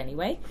lied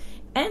anyway.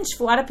 And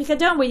shvuat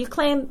ha'pikadon, where you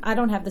claim, I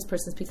don't have this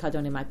person's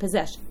pikadon in my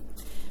possession.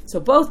 So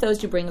both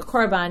those you bring a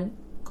korban,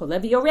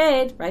 kolev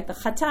yored, right, the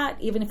chatat,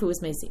 even if it was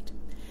mezid.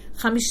 The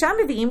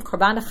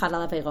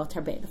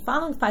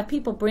following 5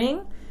 people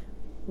bring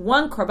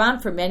one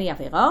korban for many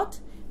averot.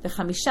 The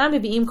chamisha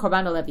mevi'im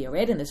korban olev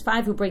yored, and there's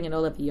 5 who bring an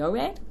olev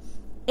yored.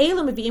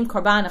 Elu mevi'im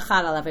korban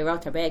achad al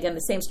averot harbe. Again,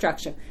 the same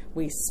structure.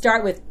 We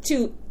start with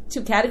two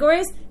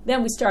categories,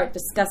 then we start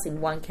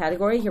discussing one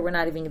category. Here we're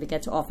not even going to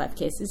get to all 5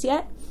 cases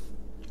yet.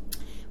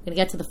 We're going to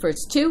get to the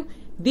first 2.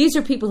 These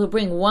are people who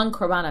bring one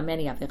korban on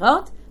many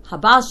averot.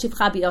 Habal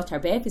shifcha biot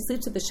harbe. If he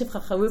sleeps with the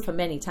shifcha charufa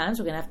many times,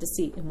 we're going to have to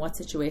see in what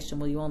situation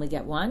will you only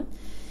get one.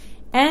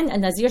 And a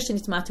nazir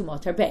shenitma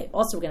tumot harbe.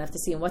 Also, we're going to have to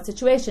see in what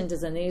situation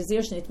does a nazir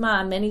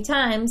shenitma many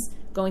times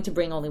going to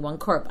bring only one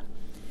korban.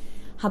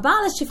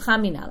 Habala shifcha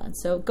minalan.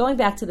 So going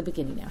back to the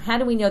beginning now, how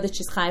do we know that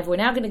she's chayiv? We're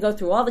now going to go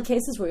through all the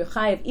cases where you're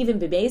chayiv even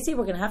bebezi.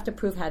 We're going to have to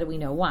prove how do we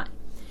know why.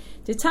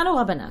 Titanu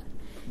rabanan.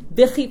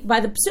 By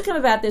the psukim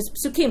about this,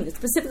 psukim that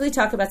specifically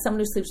talk about someone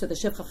who sleeps with a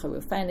shifcha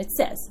charufa, and it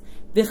says,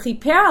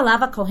 "V'chiper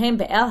alav kohen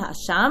be'el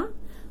ha'asham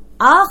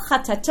al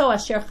chatato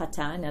asher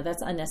chata." Now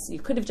that's unnecessary.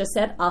 You could have just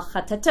said al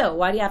chatato.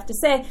 Why do you have to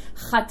say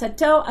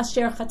chatato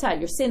asher chata?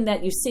 Your sin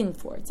that you sin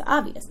for. It's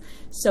obvious.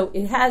 So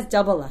it has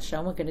double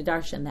lashon. We're going to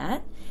darshan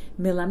that.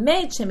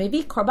 Milamed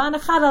shemevi korban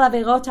achad al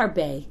averot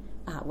harbe.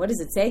 What does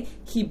it say?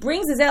 He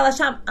brings his el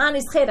hasham an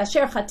isched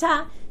asher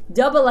chata.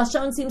 Double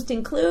lashon seems to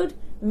include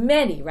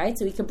many, right?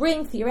 So he could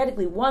bring,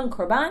 theoretically, one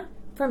korban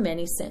for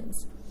many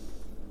sins.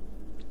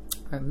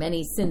 Or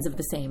many sins of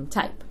the same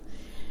type.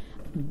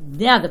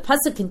 Now, the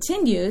pasuk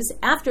continues,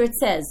 after it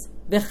says,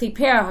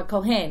 V'chiper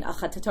ha-kohen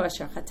al-chatato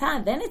asher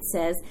chata, then it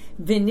says,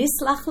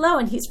 V'nislach lo,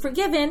 and he's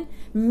forgiven,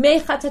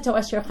 me-chatato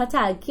asher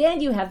chata.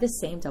 Again, you have the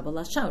same double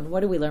lashon.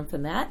 What do we learn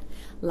from that?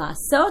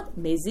 Lasot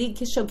mezid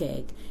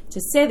kishogeg. To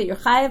say that you're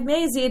chayav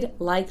mezid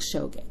like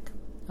shogeg.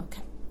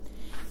 Okay.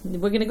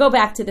 We're going to go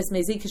back to this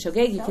mezid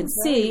kishogeg. You can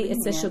see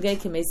it says shogeg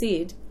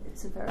k'mezid.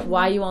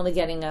 Why are you only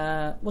getting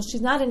a... Well,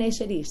 she's not an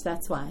eshet ish,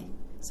 that's why.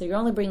 So you're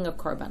only bringing a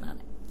korban on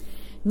it.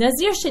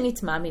 Nazir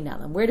shenitma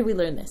minalam. Where do we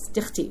learn this?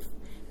 Dichtiv.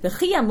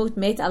 V'chi yamut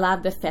meit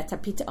alav befeta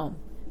pitom.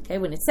 Okay,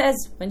 when it says,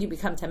 when you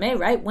become tamei,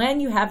 right? When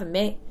you have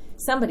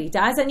somebody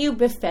dies on you,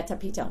 befeta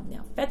pitom.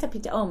 Now, feta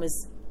pitom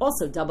is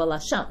also double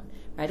lashon,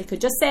 right? It could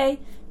just say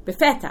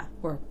befeta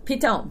or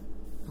pitom.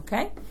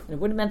 Okay? And it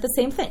would have meant the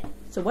same thing.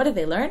 So what did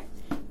they learn?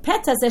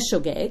 Peta zeh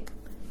shogeg.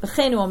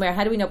 V'chenu omer.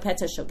 How do we know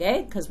peta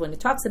shogeg? Because when it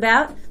talks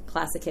about,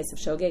 classic case of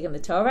shogeg in the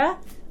Torah,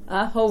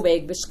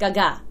 hoveg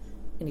b'shgaga.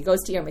 And he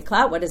goes to your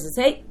miklat, what does it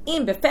say?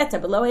 Im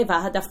befeta below eva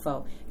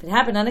hadafo. If it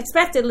happened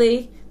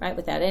unexpectedly, right,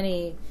 without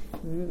any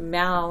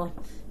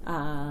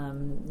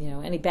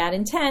any bad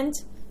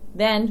intent,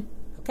 then,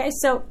 okay,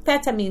 so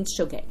feta means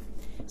shogeg.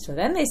 So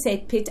then they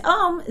say,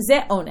 pitom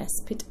ze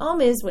ones.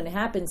 Pitom is when it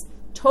happens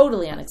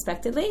totally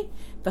unexpectedly.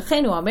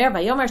 V'chenu omer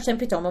vayomer shem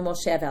pitom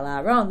Moshe vel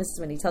Aaron. This is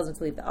when he tells them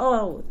to leave the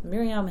oil with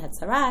Miriam, had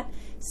Sarat.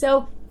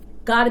 So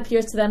God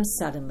appears to them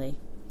suddenly.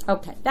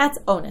 Okay, that's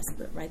ones,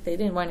 right? They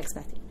weren't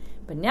expecting.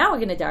 But now we're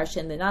going to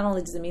darshan that not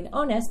only does it mean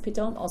ones,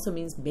 pitom also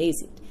means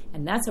mezid.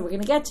 And that's how we're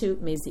going to get to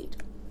mezid.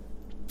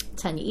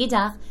 Tani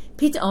idach,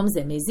 pitom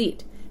ze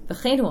mezid.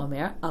 V'chenu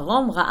omer,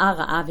 arom ra'a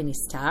ra'a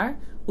v'nistar,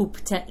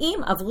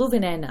 Upta'im avru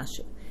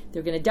v'ne'anashu.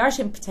 They're going to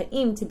darshan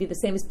pta'im to be the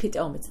same as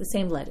pitom. It's the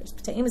same letters.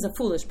 Pta'im is a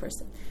foolish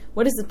person.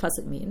 What does the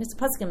pasuk mean? It's a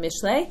pasuk in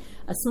Mishlei.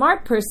 A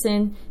smart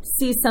person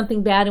sees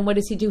something bad, and what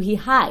does he do? He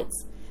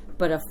hides.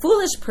 But a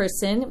foolish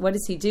person, what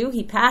does he do?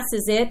 He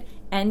passes it,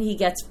 and he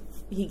gets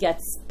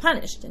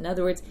punished. In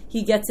other words,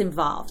 he gets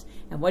involved.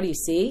 And what do you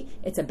see?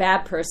 It's a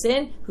bad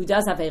person who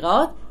does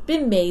averot,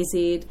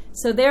 b'mezid.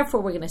 So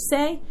therefore, we're going to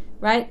say,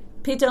 right,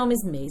 pitom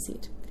is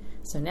mezid.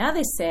 So now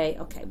they say,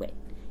 okay, wait.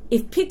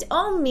 If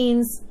pitom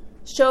means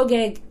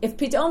shogeg, if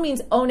pitom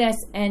means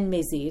ones and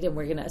mezid, and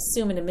we're going to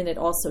assume in a minute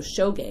also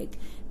shogeg,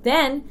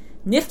 then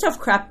niftov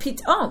krap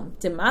pitom,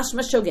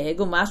 demashma shogeg,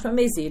 umashma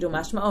mezid,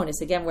 umashma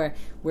ones. Again,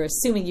 we're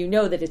assuming you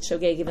know that it's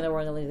shogeg, even though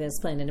we're only going to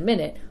explain in a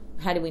minute.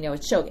 How do we know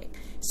it's shogeg?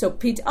 So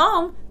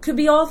pitom could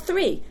be all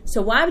three.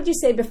 So why would you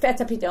say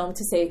befeta pitom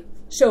to say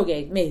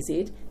shogeg,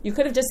 mezid? You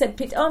could have just said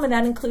pitom, and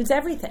that includes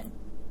everything.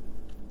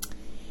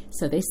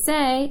 So they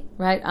say,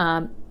 right,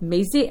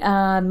 mezid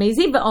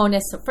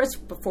v'ones. So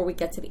first, before we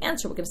get to the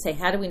answer, we're going to say,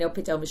 how do we know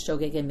pitom is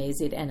shogeg and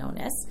mezid and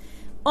ones?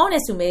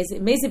 Ones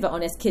u'mezid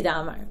v'ones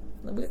kidamar.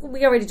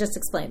 We already just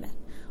explained that.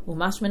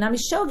 Umashmanami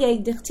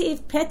shogeg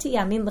dichtiv peti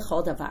yamin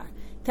l'chol davar.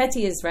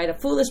 Peti is, right, a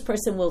foolish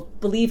person will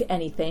believe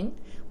anything,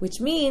 which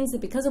means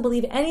that because he'll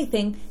believe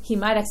anything, he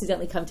might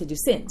accidentally come to do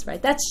sins,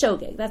 right? That's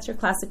shogeg. That's your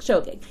classic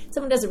shogeg.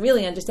 Someone doesn't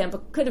really understand,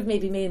 but could have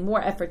maybe made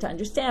more effort to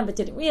understand, but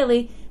didn't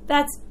really.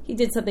 He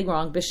did something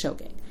wrong,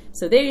 b'shogeg.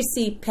 So there you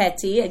see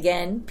peti,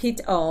 again,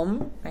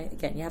 pitom, right?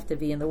 Again, you have to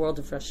be in the world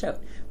of Roshot,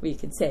 where you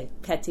can say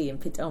peti and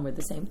pitom are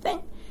the same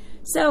thing.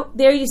 So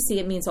there you see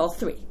it means all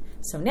three.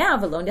 So now,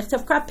 v'lo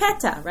nichtav krap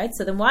peta, right?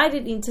 So then why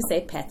did it need to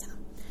say peta?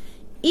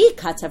 I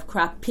katav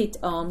krap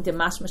pitom, de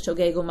mashma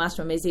shogeg,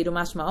 mashma mezid,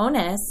 mashma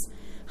ones,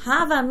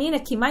 hava mina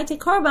kimaite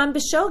korban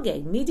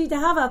b'shogeg, midi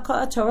dehava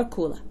ka Torah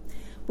kula.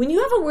 When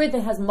you have a word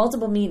that has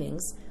multiple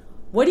meanings,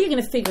 what are you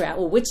going to figure out?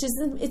 Well, which is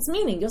its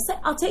meaning? You'll say,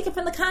 I'll take it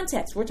from the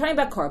context. We're talking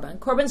about korban.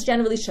 Korban's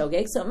generally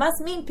shogeg, so it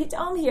must mean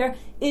pitom here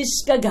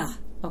is shgaga.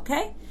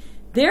 Okay?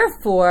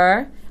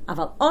 Therefore,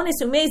 aval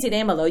ones umezid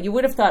emalo, you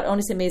would have thought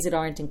ones and mezid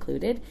aren't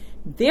included.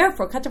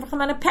 Therefore, katav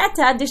chamana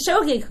peta de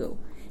shogehu.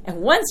 And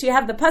once you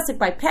have the pasuk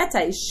by peta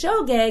is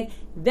shogeg,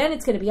 then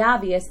it's going to be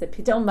obvious that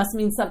pitom must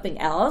mean something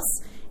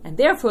else. And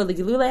therefore,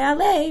 l'gilulei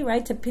alei,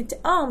 right, to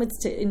pitom,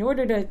 it's in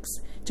order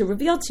to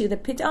reveal to you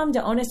that pitom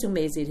de ones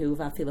umezid hu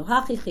v'afilu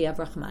hachi chiyav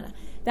rachmana.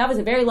 That was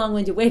a very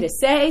long-winded way to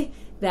say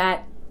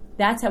that.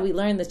 That's how we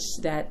learn that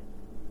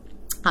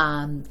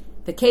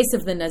the case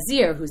of the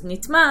nazir who's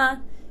nitma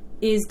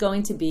is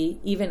going to be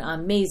even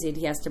on mezid.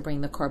 He has to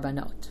bring the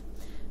korbanot.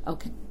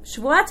 Okay,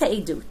 Shvuat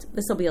ha'edut.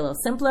 This will be a little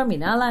simpler.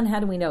 Minalan. How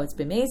do we know it's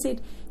b'mezid?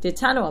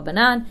 Ditanu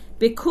abanan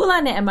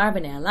b'kula ne'emar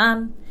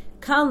v'ne'alam.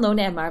 Kal lo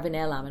ne'emar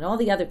v'ne'alam. In all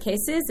the other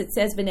cases, it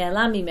says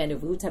v'ne'alam mimenu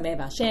v'hu tameh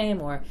b'Hashem,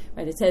 or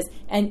right, it says,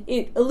 and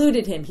it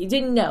eluded him. He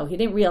didn't know. He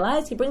didn't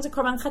realize. He brings a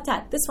korban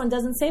chatat. This one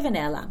doesn't say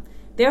v'ne'alam.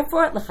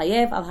 Therefore,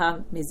 l'chayev al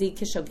ha-mezid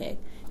k'shogeg.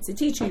 To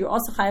teach you, you're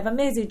also chayev on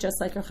mezid,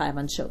 just like you're chayev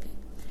on shogeg.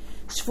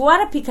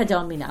 Shvuat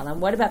pikadon minalam.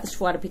 What about the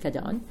shvuat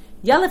pikadon?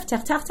 Yalef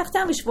tachtach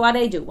tachtam v'shvuat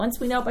edu. Once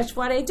we know about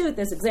shvuat edu,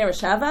 there's a gzera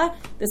shava.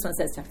 This one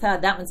says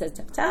tachtah. That one says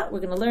tachtah. We're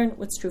going to learn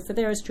what's true for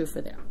there is true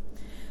for there.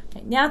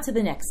 Okay, now to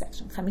the next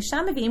section.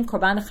 Chamisha meviim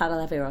korban echad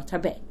al averot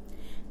harbeh.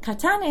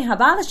 Katane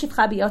habal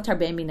shivcha biyot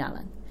harbeh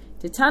minalan.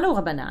 Ditanu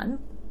rabanan.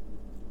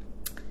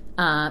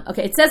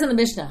 Okay, it says in the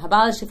Mishnah,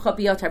 habal shivcha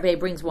biyot harbeh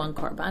brings one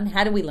korban.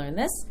 How do we learn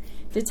this?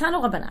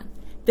 Ditanu rabanan.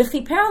 This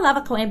we saw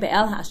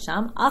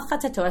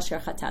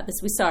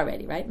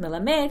already, right?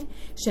 Melamed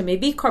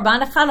shemevi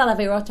korban echad al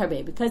averot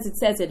harbeh, because it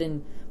says it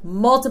in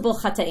multiple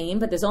chataim,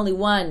 but there's only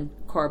one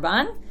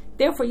korban.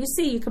 Therefore, you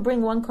see, you can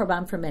bring one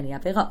korban for many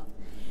averot.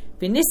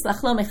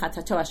 V'nislach lo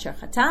mechatato asher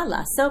chata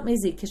la'asot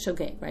mezid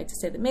k'shogeg, right? To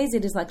say that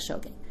mezid is like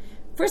shogeg.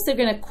 First, they're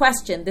going to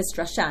question this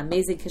drasha,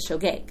 mezid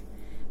k'shogeg.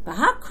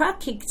 V'hakra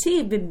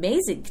kiktiv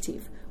b'mezid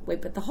ktiv. Wait,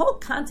 but the whole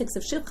context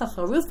of shivcha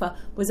charufa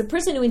was a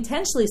person who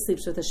intentionally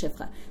sleeps with a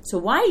shivcha. So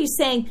why are you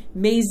saying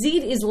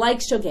mezid is like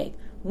shogeg?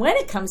 When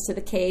it comes to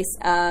the case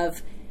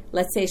of,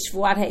 let's say,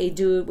 shvuat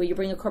ha'edut, where you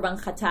bring a korban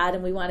chatat,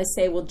 and we want to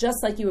say, well,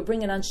 just like you would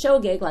bring it on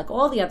shogeg, like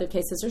all the other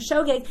cases are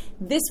shogeg,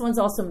 this one's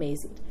also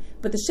mezid.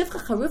 But the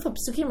shivcha charufa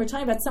psukim, we're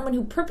talking about someone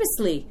who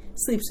purposely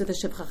sleeps with a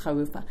shivcha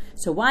charufa.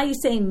 So why are you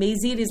saying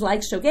mezid is like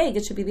shogeg?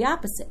 It should be the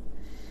opposite.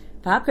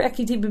 So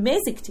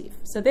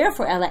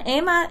therefore, Ela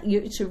Ema,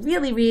 you should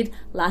really read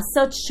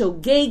Lasot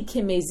Shogeg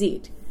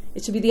Kimezid.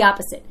 It should be the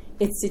opposite.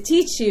 It's to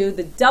teach you,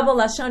 the double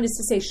Lashon is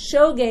to say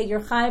Shogeg, you're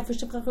chayav for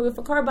Shivcha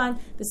Charufa Korban,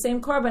 the same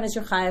Korban as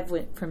you're chayav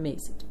for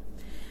Mezid.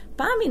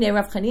 Ba'amine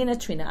Rav Chanina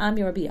Trina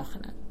Ami Rabbi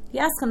Yochanan. He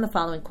asked him the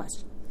following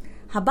question.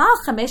 Habal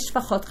Chamesh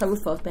Shvachot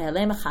Charufot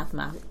Be'elem Achat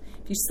Mahu.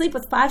 If you sleep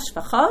with 5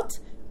 Shvachot,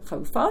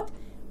 Charufot,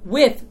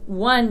 with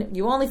one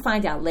you only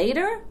find out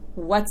later,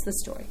 what's the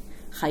story?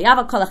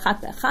 Chayav kol achat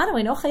be'achad,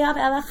 or no chayav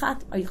el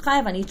achat? Are you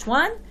chayav on each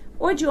one,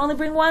 or do you only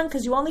bring one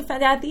because you only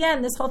found out at the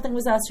end this whole thing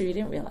was us, or you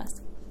didn't realize?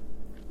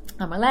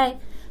 Amalei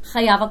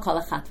chayav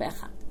kol achat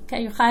be'achad.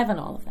 Okay, you're chayav on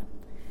all of them.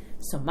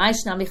 So, why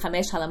is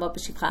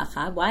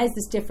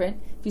this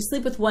different? If you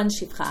sleep with one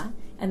shifcha,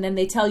 and then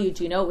they tell you,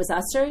 do you know it was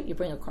asr? You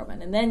bring a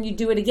korban. And then you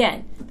do it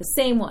again, the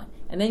same one.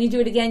 And then you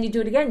do it again,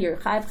 you're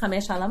chayav 5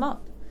 halamot.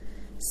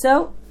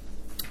 So,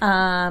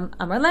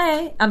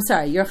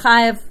 you're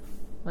chayav,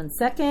 1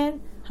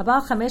 second,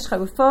 habal 5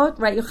 charufot,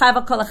 right, you're chayav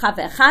al kol echad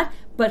ve'echad,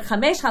 but 5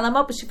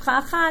 halamot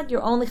b'shifcha achad,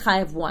 you're only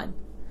chayav 1.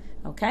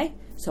 Okay?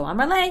 So,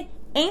 Amar le,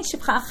 ein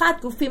shifcha achad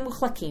gufim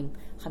muchlakim.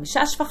 5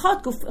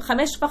 shfachot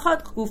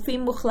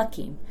gufim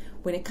muchlakim.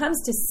 When it comes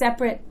to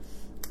separate,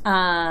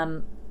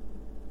 1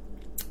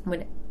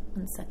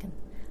 second,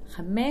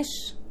 5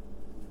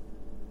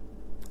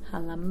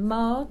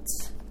 halamot,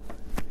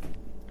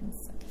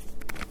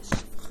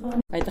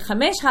 right, the 5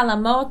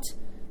 halamot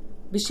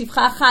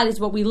b'shifcha achad is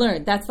what we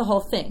learned. That's the whole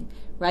thing,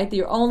 right? That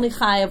you're only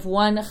chayav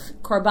 1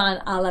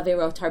 korban al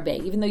averot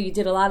harbeh. Even though you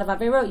did a lot of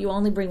averot, you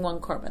only bring 1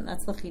 korban.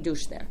 That's the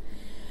chidush there.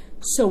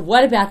 So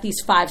what about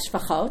these 5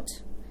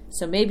 shfachot?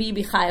 So maybe you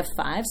be chayav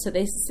 5.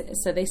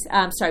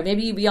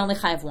 Maybe you be only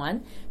chayav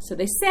 1. So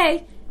they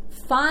say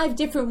 5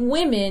 different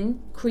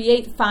women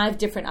create 5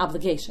 different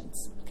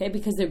obligations. Okay,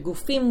 because they're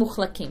gufim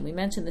muchlakim. We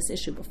mentioned this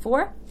issue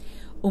before.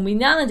 How do we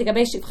know that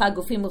by shifcha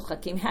gufim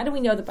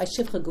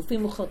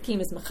muchlakim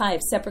is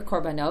mechayev separate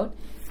korbanot?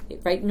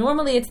 Right?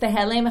 Normally it's the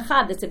helem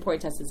echad that's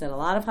important to us. Is that a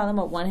lot of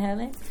halamot, 1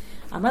 helem?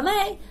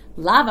 Amalei,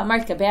 lav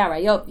amart kabei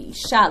arayot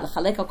isha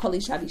lechalek al kol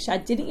isha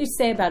v'isha. Didn't you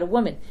say about a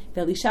woman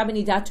ve'lisha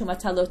b'nidat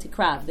tumata lo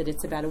tikrav, that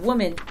it's about a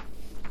woman?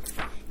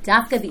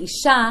 Dafka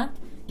v'isha,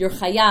 you're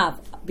chayav,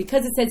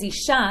 because it says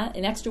isha,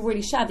 an extra word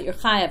isha, that you're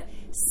chayav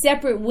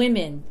separate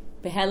women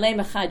behelem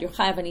echad, you're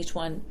chayav on each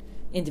one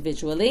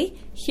individually.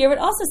 Here it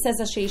also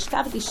says asher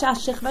yishkav isha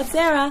shechvat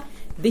zera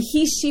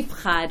v'hi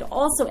shifcha. It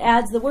also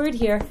adds the word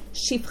here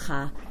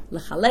shifcha,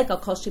 lechalek al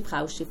kol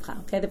shifcha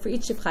u'shifcha. Okay, that for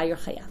each shifcha you're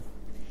chayav.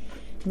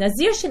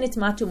 Nazir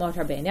shenitmatu mot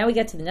harbeh. Now we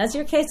get to the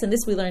Nazir case, and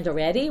this we learned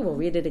already. We'll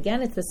read it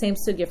again. It's the same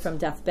sugya from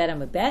Daf Bet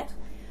Amud Bet.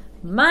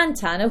 Man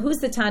Tana, who's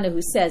the Tana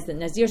who says that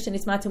Nazir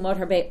shenitmatu mot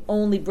harbeh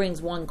only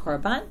brings 1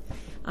 korban?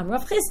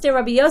 Rav Chisda,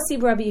 Rabbi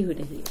Yossi, Rabbi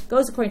Yehuda. He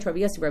goes according to Rabbi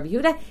Yossi, Rabbi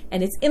Yehuda,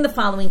 and it's in the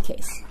following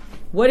case.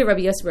 What did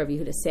Rabbi Yossi, Rabbi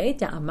Yehuda say?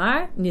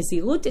 Da'amar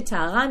nizirut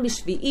ta'ara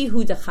mishvi'i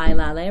hu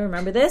dechayla aleh.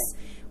 Remember this?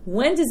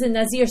 When does a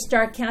Nazir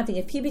start counting?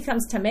 If he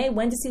becomes tameh,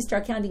 when does he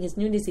start counting his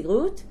new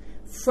Nizirut?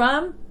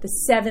 From the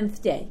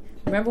 7th day.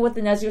 Remember what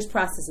the Nazir's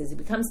process is. He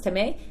becomes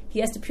tameh. He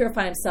has to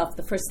purify himself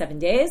the first 7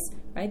 days,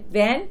 right?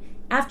 Then,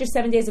 after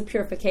 7 days of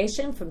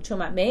purification from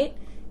Tumat Meit,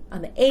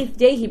 on the 8th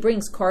day he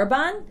brings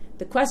korban.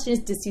 The question is,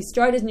 does he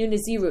start his new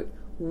Nazirut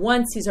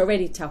once he's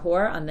already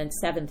tahor on the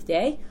 7th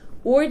day,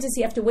 or does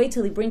he have to wait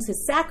till he brings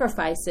his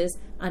sacrifices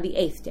on the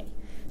 8th day?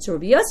 So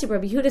Rabbi Yossi,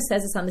 Rabbi Yehuda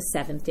says it's on the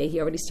 7th day. He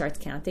already starts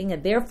counting,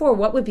 and therefore,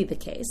 what would be the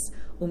case?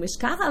 He became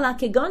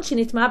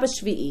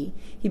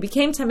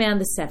tameh on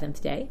the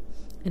 7th day,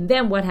 and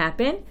then what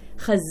happened?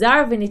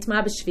 Chazar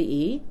v'nitma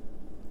b'shvi'i.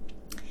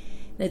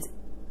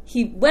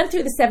 He went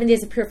through the 7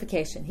 days of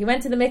purification. He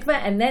went to the mikveh,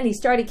 and then he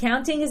started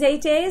counting his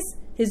 8 days.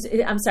 He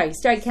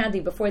started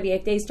counting before the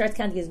 8th day. He starts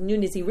counting his new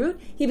Nizirut.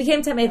 He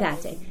became tameh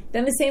that day.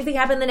 Then the same thing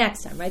happened the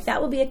next time, right?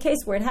 That will be a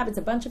case where it happens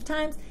a bunch of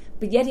times,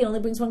 but yet he only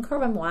brings 1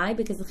 korban. Why?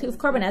 Because the chiyuv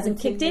korban hasn't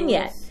kicked in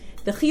yet.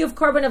 The chiyuv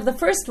korban of the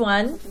first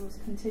one,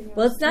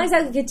 well, it's not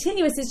exactly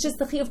continuous. It's just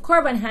the chiyuv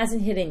korban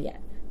hasn't hit in yet.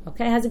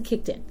 Okay, hasn't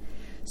kicked in.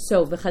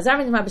 So v'chazar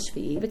v'nitma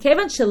b'shvi'i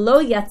v'kevan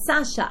shelo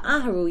yatsa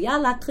sha'a haruya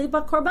lakriv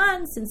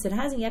korban, since it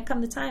hasn't yet come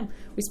the time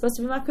we're supposed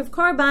to be makriv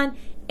korban,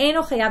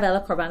 eino chayav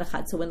ela korban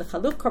echad. So when the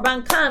chaluk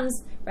korban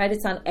comes, right,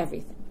 it's on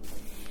everything.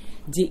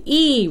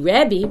 Di'i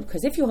Rebbe,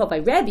 because if you hold by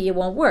Rebbe, it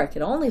won't work.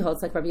 It only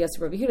holds like Rabbi Yossi,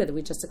 Rabbi Yehuda that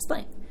we just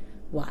explained.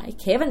 Why?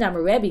 Kevan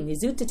damar Rebbe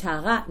nizirut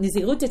t'tahara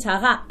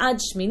ad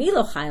shmini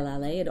lo chayil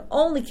alei. It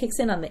only kicks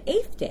in on the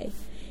 8th day.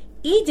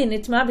 Idin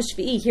nitma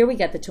b'shvi'i. Here we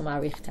get the Tumah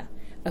Richta.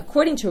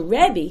 According to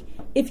Rebbe,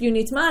 if you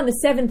nitma on the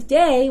 7th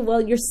day, well,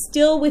 you're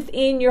still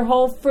within your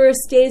whole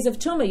first days of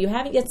Tumah. You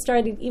haven't yet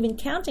started even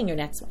counting your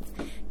next one.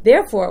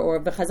 Therefore, or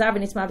b'chazar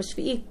v'nitma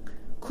b'shvi'i,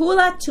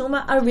 kula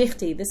Tumah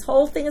arichti. This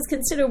whole thing is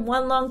considered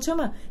one long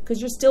Tumah because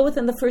you're still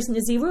within the first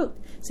Nizirut.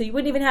 So you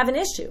wouldn't even have an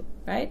issue,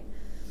 right?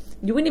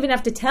 You wouldn't even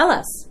have to tell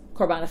us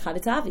korban echad.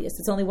 It's obvious.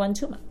 It's only 1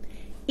 Tumah.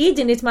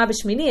 Idin nitma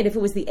b'shmini, and if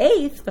it was the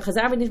 8th,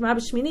 b'chazar v'nitma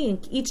b'shmini,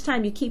 and each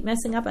time you keep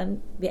messing up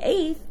on the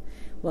 8th,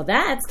 well,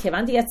 that's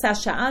kevan yatsa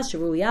sha'a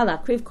sheruya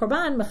lakriv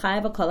korban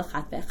mechayev kol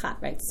echat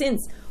ve'echat. Right?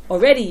 Since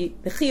already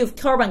the chiyuv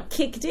korban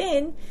kicked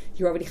in,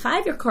 you're already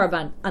chayev your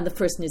korban on the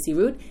first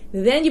Nizirut.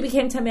 Then you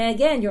became tameh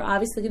again. You're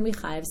obviously going to be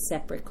chayev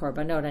separate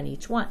korbanot on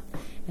each one,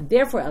 and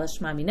therefore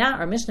elashma mina,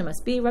 our Mishnah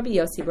must be Rabbi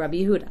Yossi, Rabbi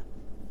Yehuda.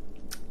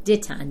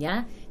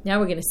 Ditanya. Now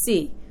we're going to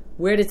see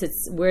where do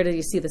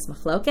you see this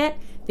machloket?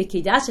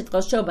 V'kidash et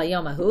rosho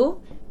bayom ahu.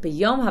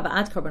 B'yom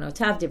haba'at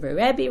korbanotав divrei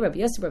Rebbe, Rabbi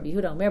Yossi, Rabbi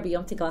Yehuda, Omer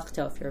b'yom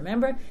tigalachto. If you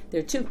remember,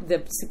 there are two.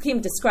 The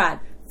Sukkim describe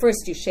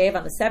first you shave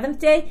on the 7th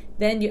day,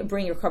 then you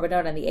bring your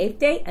korbanot on the 8th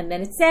day, and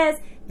then it says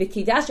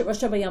v'kidash et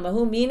rosho bayom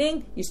ahu,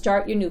 meaning you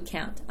start your new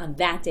count on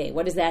that day.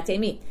 What does that day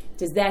mean?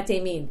 Does that day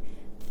mean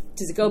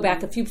Does it go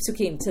back a few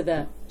psukim to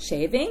the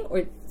shaving,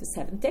 or the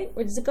 7th day,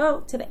 or does it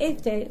go to the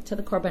 8th day, to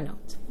the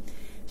korbanot?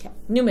 Okay,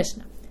 new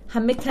Mishnah.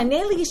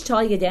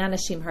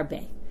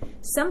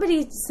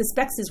 Somebody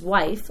suspects his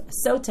wife, a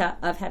sota,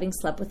 of having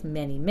slept with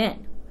many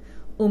men.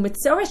 Okay, a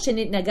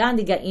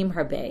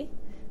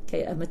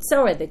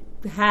mitzorah that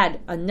had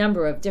a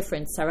number of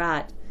different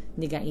sarat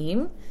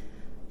nigaim.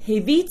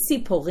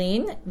 Hevitzi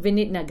porin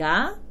v'nit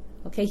naga.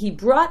 Okay, he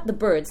brought the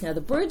birds. Now,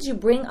 the birds you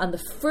bring on the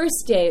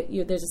first day,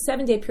 there's a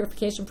 7-day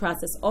purification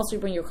process. Also, you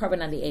bring your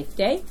korban on the 8th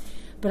day.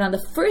 But on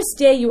the first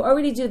day, you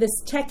already do this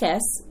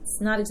tekes.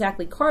 It's not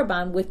exactly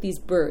korban with these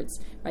birds,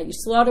 right? You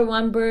slaughter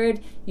one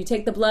bird, you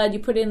take the blood, you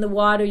put it in the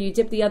water, you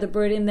dip the other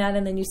bird in that,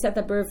 and then you set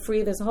that bird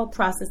free. There's a whole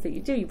process that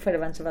you do. You put a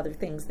bunch of other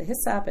things, the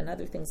hyssop and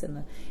other things in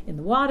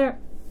the water.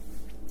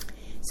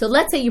 So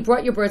let's say you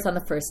brought your birds on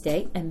the first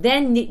day, and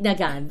then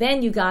nitnagan,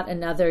 then you got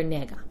another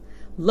nega.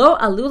 Lo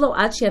alulo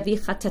ad she'avi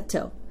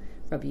chatato.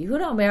 Rabbi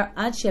Yehuda omer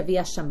ad she'avi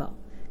hashamo.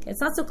 It's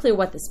not so clear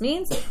what this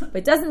means, but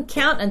it doesn't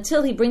count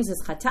until he brings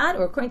his chatat,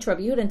 or according to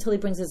Rabbi Yehuda, until he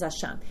brings his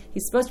asham.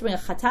 He's supposed to bring a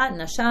chatat, an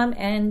asham,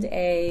 and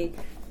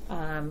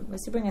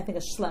what's he bring? I think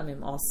a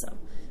shlamim also.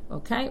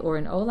 Okay? Or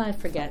an ola, I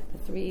forget the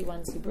 3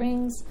 ones he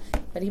brings.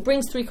 But he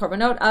brings 3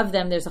 korbanot. Of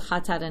them, there's a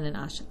chatat and an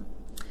asham.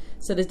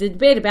 So there's a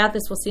debate about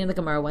this. We'll see in the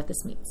Gemara what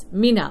this means.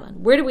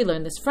 Minalan. Where do we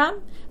learn this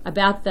from?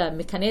 About the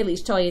Mikaneh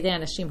L'ishto Yedei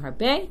Anashim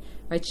Harbeh.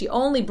 Right? She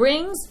only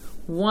brings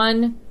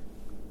one.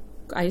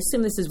 I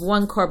assume this is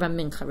one korban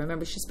mincha.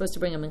 Remember, she's supposed to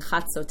bring a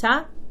minchat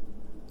sota.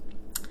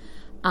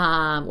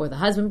 Or the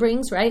husband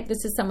brings, right?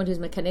 This is someone who's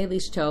Mikaneh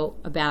L'ishto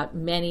about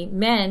many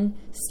men.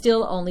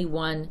 Still only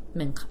one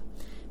mincha.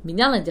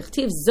 Minalan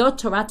dichtiv zot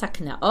torat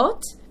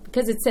haknaot.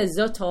 Because it says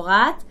zot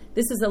torat,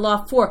 this is a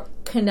law for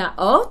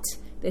knaot.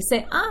 They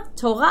say,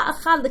 Torah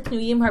achad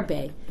l'knuyim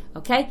harbeh.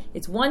 Okay?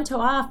 It's one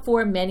Torah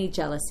for many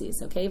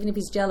jealousies. Okay? Even if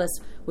he's jealous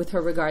with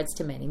her regards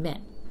to many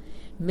men.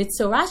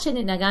 Mitzorah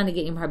shenit nagan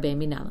negeim harbeh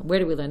minalam. Where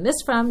do we learn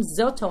this from?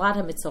 Zot Torah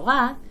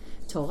ha-mitzorah.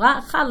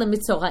 Torah achad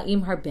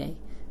l'mitzoraim harbeh.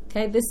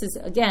 Okay? This is,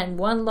 again,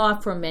 one law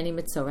for many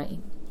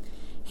mitzoraim.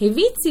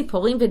 Hevitzi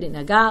porim v'nit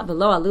naga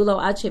v'lo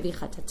alulo ad shevi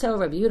chatato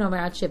Rabbi Yehuda omer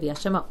ad shevi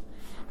hashamo.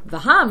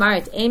 V'ha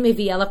amaret ein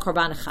mevi ela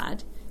korban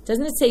achad.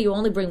 Doesn't it say you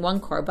only bring one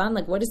korban?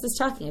 Like, what is this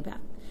talking about?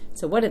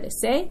 So what do they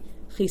say?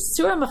 It's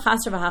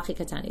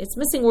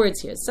missing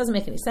words here. This doesn't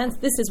make any sense.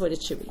 This is what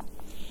it should read.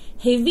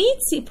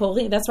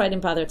 That's why I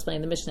didn't bother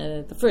explaining the Mishnah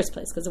in the first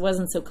place, because it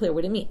wasn't so clear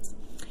what it means.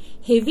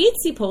 You bring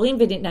tziporim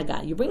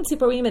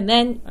and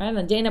then, right,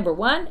 on day number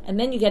 1, and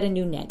then you get a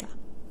new nega.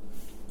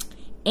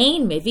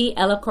 Ein mevi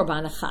ela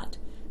korban achad.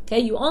 Okay,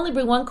 you only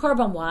bring one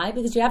korban. Why?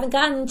 Because you haven't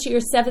gotten to your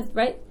 7th,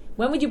 right?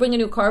 When would you bring a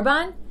new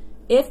korban?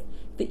 If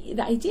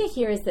the idea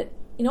here is that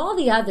in all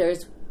the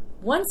others,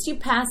 once you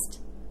passed,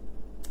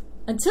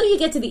 until you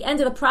get to the end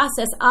of the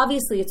process,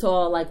 obviously it's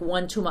all like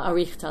one tuma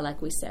arichta,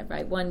 like we said,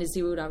 right? One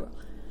nizirut aro.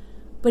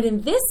 But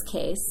in this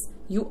case,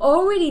 you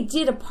already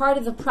did a part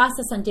of the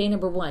process on day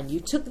number 1. You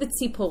took the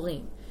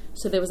tziporim.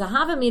 So there was a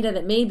havamina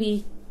that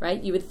maybe,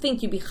 right, you would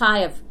think you'd be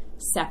chayav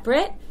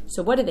separate.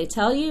 So what did they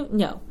tell you?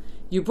 No.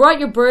 You brought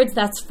your birds,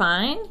 that's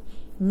fine.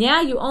 Now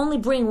you only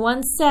bring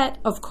one set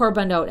of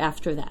korbanot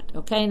after that.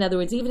 Okay? In other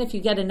words, even if you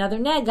get another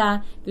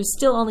nega, there's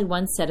still only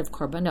one set of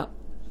korbanot.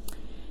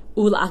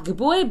 Now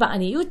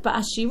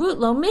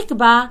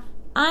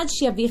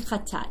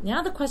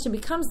the question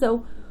becomes,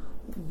 though,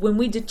 when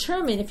we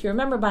determine, if you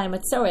remember by a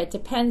matzorah, it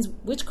depends,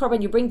 which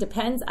korban you bring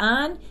depends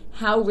on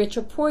how rich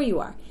or poor you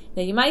are.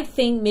 Now you might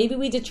think maybe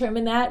we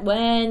determined that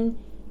when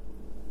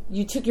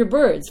you took your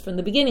birds from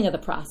the beginning of the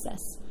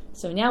process.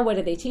 So now what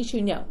do they teach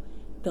you? No.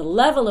 The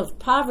level of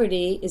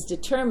poverty is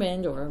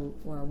determined, or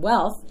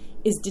wealth,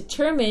 is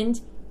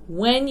determined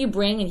when you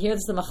bring, and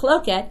here's the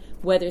machloket,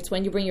 whether it's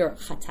when you bring your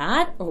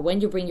chatat or when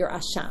you bring your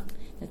asham.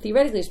 Now,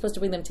 theoretically, you're supposed to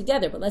bring them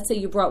together, but let's say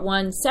you brought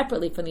one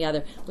separately from the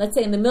other. Let's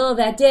say in the middle of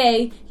that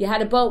day, you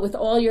had a boat with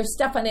all your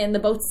stuff on it and the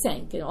boat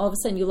sank, and all of a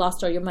sudden you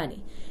lost all your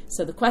money.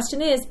 So the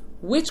question is,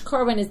 which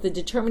korban is the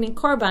determining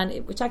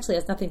korban, which actually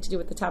has nothing to do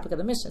with the topic of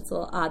the Mishnah. It's a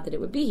little odd that it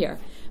would be here.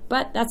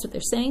 But that's what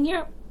they're saying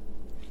here.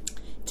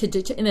 And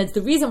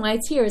the reason why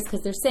it's here is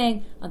because they're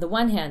saying, on the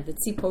one hand, the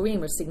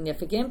tziporim are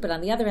significant, but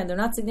on the other hand, they're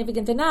not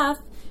significant enough,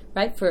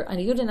 right? For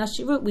aniyut and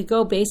ashirut, we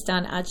go based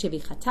on ad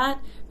shevi chatat,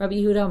 Rabbi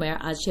Yehuda omer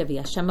ad shevi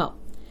hashamo.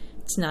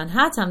 Tanan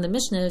hatam, the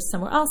Mishnah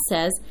somewhere else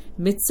says,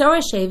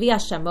 mitzorah shevi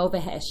hashamo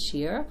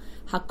v'heshir,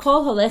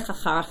 hakol holech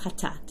achar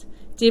chatat.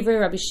 Divrei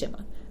Rabbi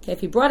Shimon. Okay,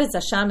 if he brought his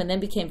asham and then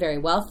became very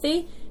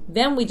wealthy,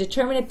 then we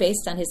determine it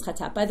based on his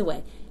chatat. By the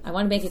way, I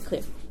want to make it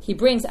clear. He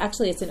brings,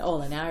 actually it's an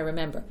ola, now I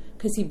remember,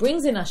 because he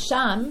brings an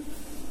asham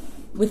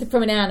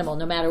from an animal,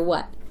 no matter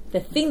what. The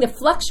thing that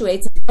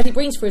fluctuates is what he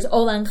brings for his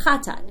ola and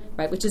chatat,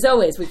 right? Which is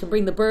always, we can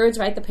bring the birds,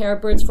 right? The pair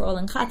of birds for ola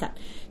and chatat.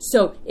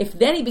 So if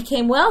then he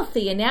became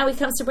wealthy and now he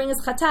comes to bring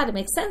his chatat, it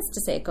makes sense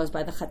to say it goes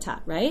by the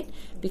chatat, right?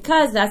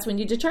 Because that's when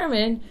you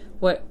determine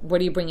what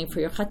are you bringing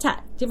for your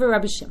chatat. Divrei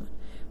Rabbi Shimon.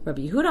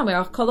 Rabbi Yehuda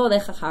omer kol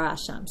olech achar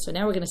asham. So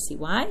now we're going to see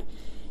why.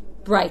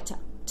 Braita.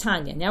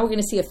 Tanya. Now we're going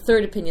to see a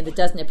third opinion that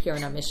doesn't appear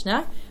in our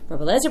Mishnah.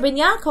 Rabbi Eliezer ben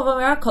Yaakov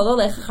Omer Kol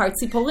Olech Achar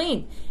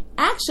Tziporin.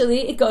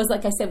 Actually, it goes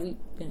like I said. We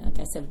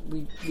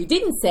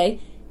didn't say.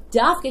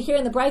 Dafka here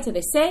in the Braita,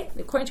 they say,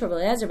 according to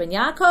Rabbi Eliezer ben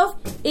Yaakov,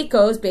 it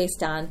goes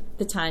based on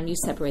the time you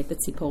separate the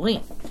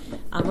tziporim.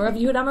 Amar Rav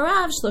Yehuda Amar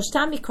Rav,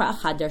 Shloshtam Mikra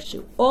Achad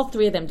Darshu. All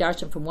three of them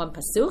darshan from one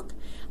pasuk.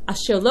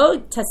 Asher lo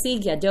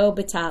tasig yado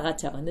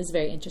b'taharato. And this is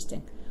very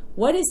interesting.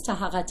 What does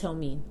taharato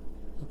mean?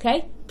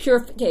 Okay?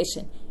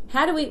 Purification.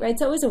 How do we, right?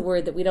 It's always a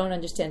word that we don't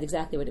understand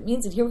exactly what it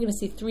means. And here we're going to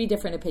see three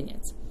different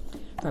opinions.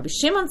 Rabbi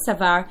Shimon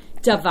Savar,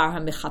 Davar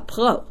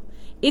HaMechapro.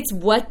 It's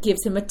what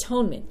gives him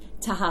atonement.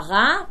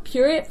 Tahara,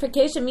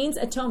 purification, means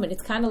atonement.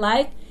 It's kind of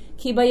like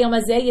Ki bayom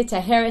hazeh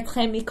yetaher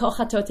etchem mikol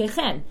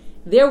chatotechem.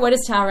 There, what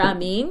does tahara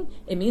mean?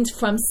 It means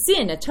from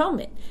sin,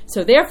 atonement.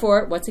 So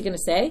therefore, what's it going to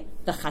say?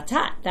 The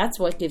chatat. That's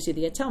what gives you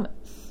the atonement.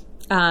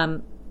 Rabbi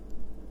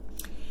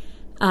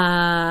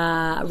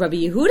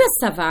Yehuda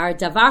Savar,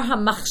 Davar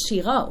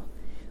HaMachshiro.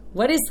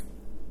 What is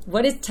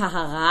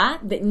tahara?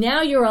 That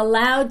now you're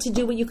allowed to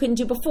do what you couldn't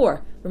do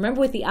before.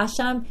 Remember with the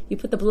asham, you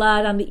put the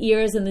blood on the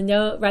ears and the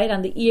nose, right,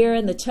 on the ear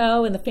and the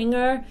toe and the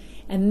finger,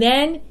 and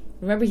then,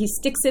 remember he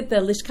sticks it, the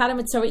lishkat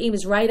ha-mitzoraim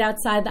is right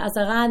outside the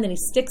azara, and then he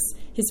sticks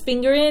his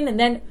finger in, and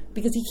then,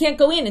 because he can't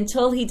go in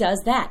until he does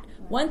that.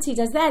 Once he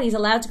does that, he's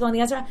allowed to go in the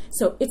azara.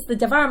 So it's the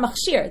davar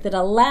machshir that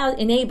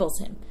enables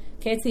him.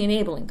 Okay, it's the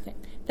enabling thing.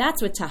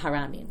 That's what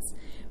tahara means.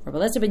 Rabbi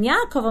Eliezer ben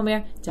Yaakov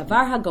Omer,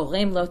 davar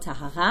ha-gorem lo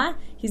tahara.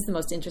 He's the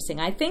most interesting,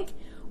 I think.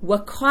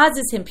 What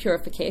causes him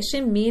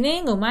purification,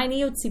 meaning,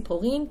 umayniot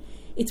tziporin,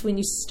 it's when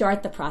you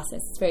start the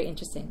process. It's very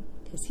interesting.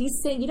 Because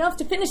he's saying, you don't have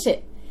to finish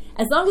it.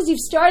 As long as you've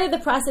started the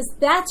process,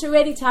 that's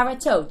already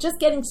taharato. Just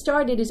getting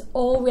started is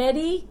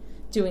already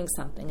doing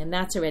something, and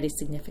that's already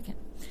significant.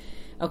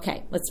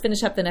 Okay, let's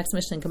finish up the next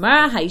Mishnah in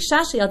Gemara.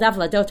 Ha'isha she'yalda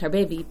v'ladot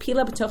harbe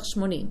v'hipila b'toch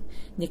shmonim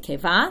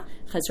nikeva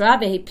chazra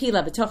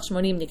v'hipila b'toch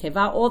shmonim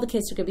nikeva. All the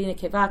cases could be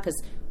nikeva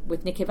because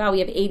with nikeva we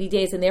have 80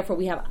 days and therefore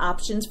we have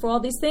options for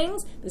all these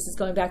things. This is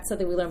going back to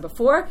something we learned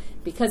before,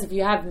 because if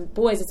you have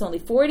boys it's only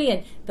 40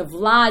 and the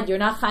vlad, you're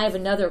not chayav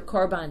another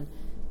korban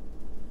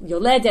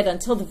yoledet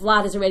until the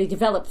vlad has already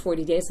developed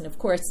 40 days, and of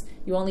course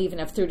you only even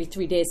have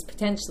 33 days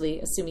potentially,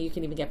 assuming you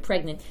can even get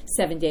pregnant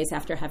 7 days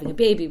after having a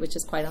baby, which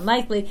is quite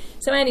unlikely.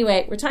 So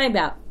anyway, we're talking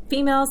about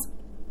females.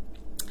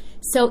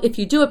 So if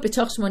you do it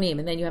b'toch shmonim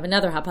and then you have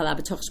another hapala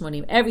b'toch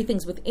shmonim,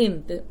 everything's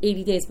within the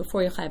 80 days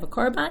before you chayav a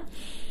korban.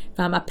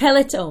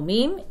 V'hamapelet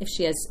omim, if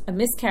she has a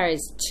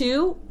miscarriage,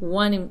 two,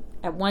 one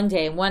at one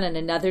day and one on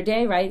another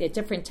day, right, at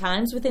different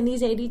times within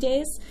these 80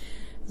 days.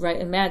 Right,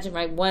 imagine,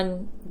 right,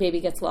 one baby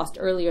gets lost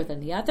earlier than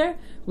the other.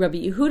 Rabbi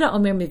Yehuda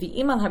Omer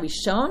mevi'im al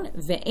harishon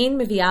ve'ein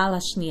mevi'ah al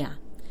hashniya.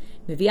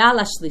 Mevi'ah al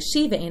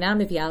shlishi ve'eina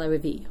mevi'ah al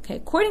revi. Okay,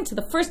 according to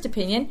the first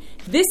opinion,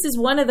 this is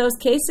one of those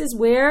cases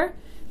where,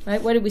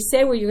 right, what did we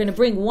say? Where you're going to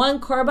bring one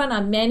korban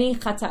on many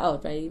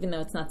chataot, right, even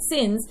though it's not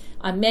sins,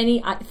 on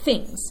many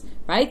things,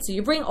 right? So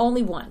you bring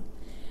only one.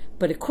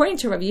 But according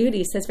to Rabbi Yehuda,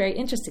 he says very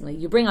interestingly,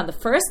 you bring on the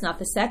first, not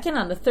the second,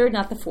 on the third,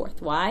 not the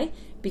fourth. Why?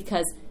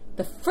 Because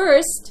the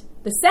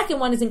second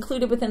one is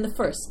included within the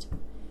first.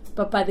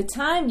 But by the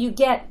time you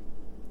get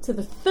to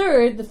the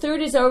third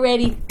is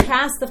already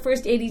past the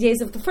first 80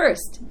 days of the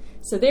first.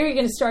 So there you're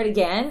going to start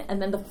again,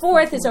 and then the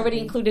fourth is already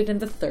included in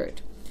the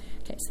third.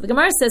 Okay, so the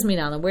Gemara says,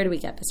 Minala, where do we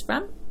get this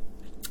from?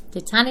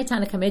 Tane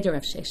Kamed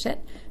Rav Sheshet,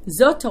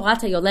 Zot Torah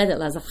Yoledet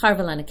LaZachar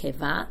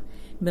VeLaNekeva,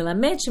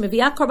 Melamed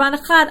Shemevia Korban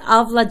Echad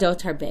Al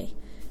Vladot Harbe.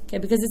 Okay,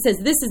 because it says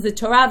this is the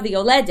Torah of the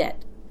Yoledet.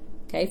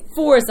 Okay,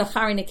 for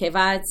Zachari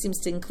Nekeva, it seems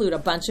to include a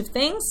bunch of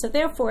things, so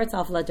therefore it's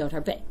Al Vladot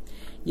Harbe.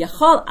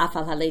 Yachol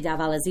Afal HaLeida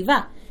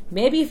VaLaZiva.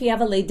 Maybe if you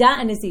have a Leida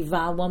and a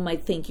Ziva, one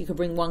might think you could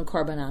bring one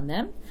korban on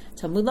them.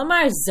 Talmud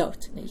Lamar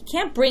Zot. Now, you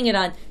can't bring it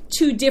on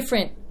two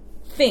different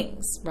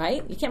things,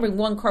 right? You can't bring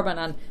one korban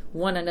on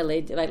one on a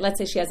Leida. Like, let's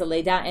say she has a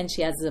Leida and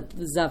she has a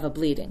Zava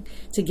bleeding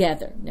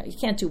together. No, you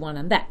can't do one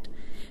on that.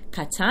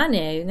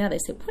 Katane, now they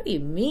say, what do you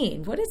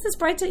mean? What is this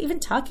Braita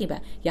even talking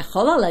about? What's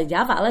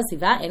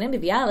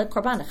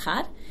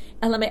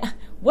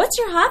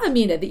your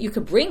Havamina that you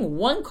could bring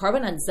one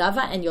korban on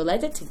Zava and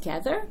Yoleda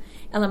together?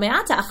 Would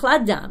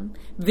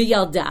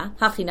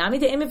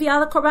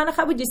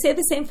you say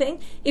the same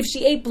thing? If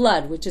she ate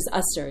blood, which is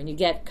usher, and you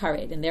get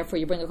kared, and therefore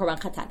you bring a korban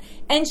katan,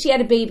 and she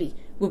had a baby,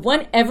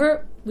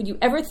 would you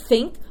ever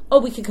think, oh,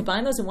 we could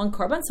combine those in one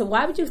korban? So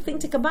why would you think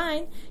to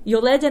combine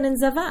Yoleda and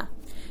Zava?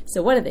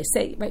 So what do they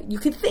say? Right? You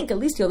could think at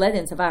least Yoleda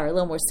and Zava are a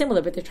little more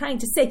similar, but they're trying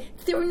to say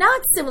they're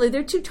not similar.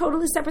 They're two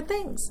totally separate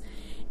things.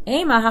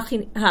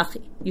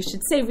 You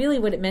should say really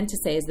what it meant to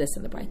say is this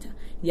in the Braita.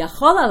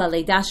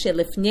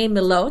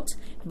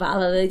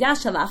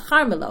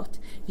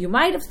 You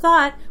might have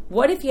thought,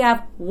 what if you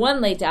have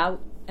one Leida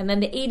and then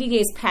the 80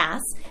 days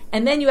pass,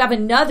 and then you have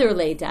another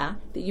Leida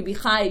that you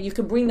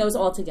can bring those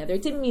all together.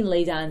 It didn't mean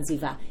Leida and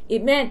Ziva.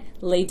 It meant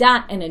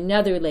Leida and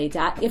another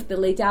Leida if the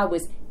Leida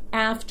was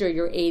after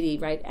your 80,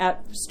 right?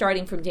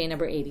 Starting from day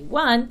number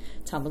 81,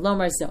 Talmud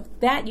Lomar Zot.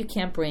 That you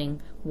can't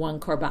bring one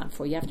korban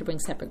for. You have to bring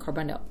separate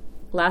korbanot.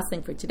 last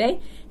thing for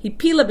today.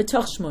 Hipila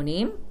b'toch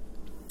shmonim.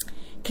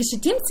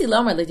 Kashetimtzi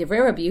lomar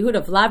l'divrei Rabbi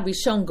Yehuda vlad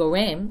rishon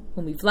gorem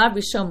umivlad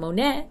rishon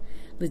moneh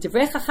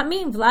l'divrei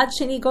chachamim vlad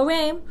sheni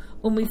gorem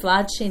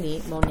umivlad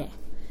sheni moneh.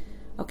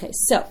 Okay,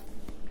 so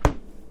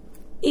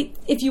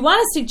if you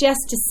want to suggest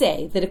to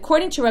say that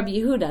according to Rabbi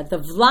Yehuda, the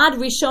vlad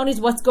rishon is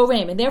what's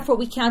gorem, and therefore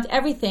we count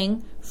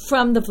everything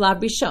from the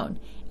vlad rishon,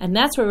 and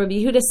that's where Rabbi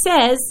Yehuda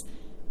says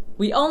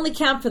we only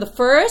count for the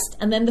first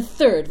and then the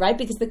third, right?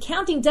 Because the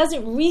counting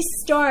doesn't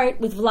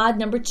restart with vlad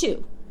number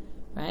 2,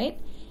 right?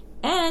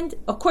 And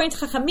according to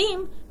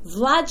Chachamim,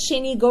 Vlad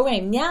Sheni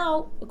Gorem.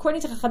 Now,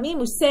 according to Chachamim,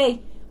 who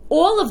say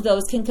all of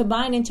those can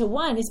combine into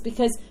one, is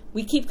because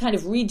we keep kind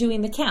of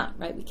redoing the count,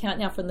 right? We count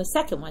now from the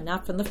second one,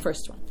 not from the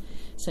first one.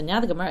 So now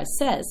the Gemara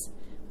says,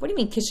 what do you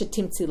mean,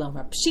 Kishatimtzi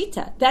Lomar?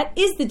 Pshita. That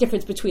is the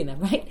difference between them,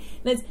 right?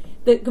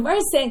 The Gemara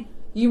is saying,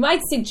 you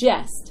might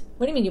suggest.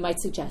 What do you mean you might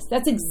suggest?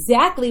 That's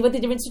exactly what the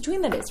difference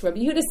between them is. Rabbi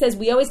Yehuda says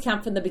we always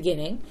count from the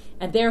beginning,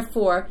 and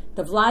therefore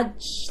the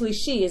Vlad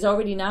Shlishi is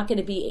already not going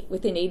to be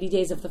within 80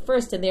 days of the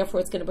first, and therefore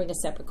it's going to bring a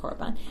separate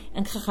korban.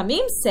 And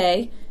Chachamim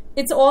say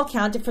it's all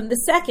counted from the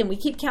second. We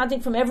keep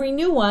counting from every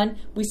new one.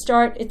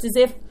 It's as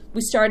if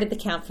we started the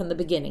count from the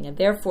beginning, and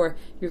therefore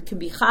you can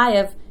be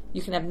chayav.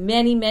 You can have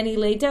many, many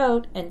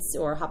leidot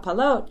or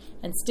hapalot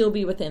and still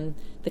be within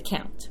the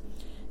count.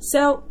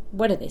 So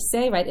what do they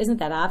say, right? Isn't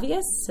that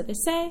obvious? So they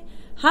say,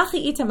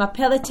 Hachi ita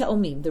mapele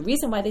te'omim. The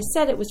reason why they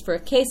said it was for a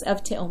case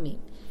of te'omim.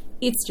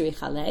 Itzri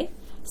chale,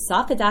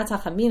 sakadat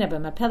hachamina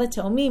b'mapele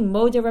te'omim,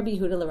 mode Rabbi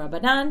Yehuda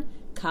l'Rabbanan,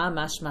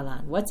 ka'amash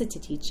malan. What's it to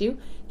teach you?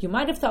 You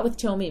might have thought with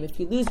te'omim, if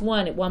you lose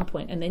one at one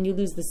point and then you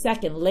lose the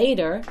second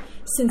later,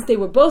 since they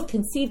were both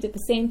conceived at the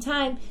same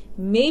time,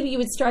 maybe you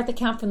would start the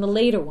count from the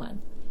later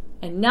one,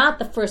 and not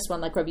the first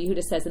one like Rabbi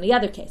Yehuda says in the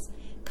other case.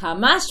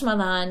 Kamash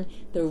malan,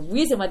 the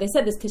reason why they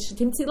said this,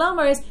 Kishatimtzi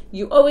Lomar, is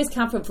you always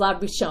count from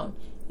Vlad Rishon.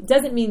 It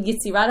doesn't mean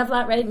Yitzirat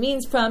Vlad, right? It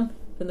means from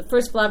the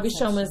first Vlad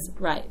Rishon was,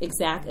 right,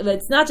 exactly. But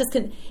it's not just,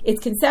 it's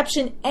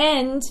conception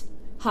and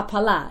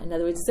Hapala. In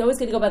other words, it's always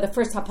going to go by the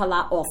first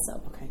Hapala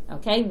also.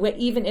 Okay?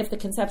 Even if the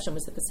conception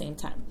was at the same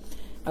time.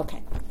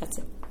 Okay, that's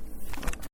it.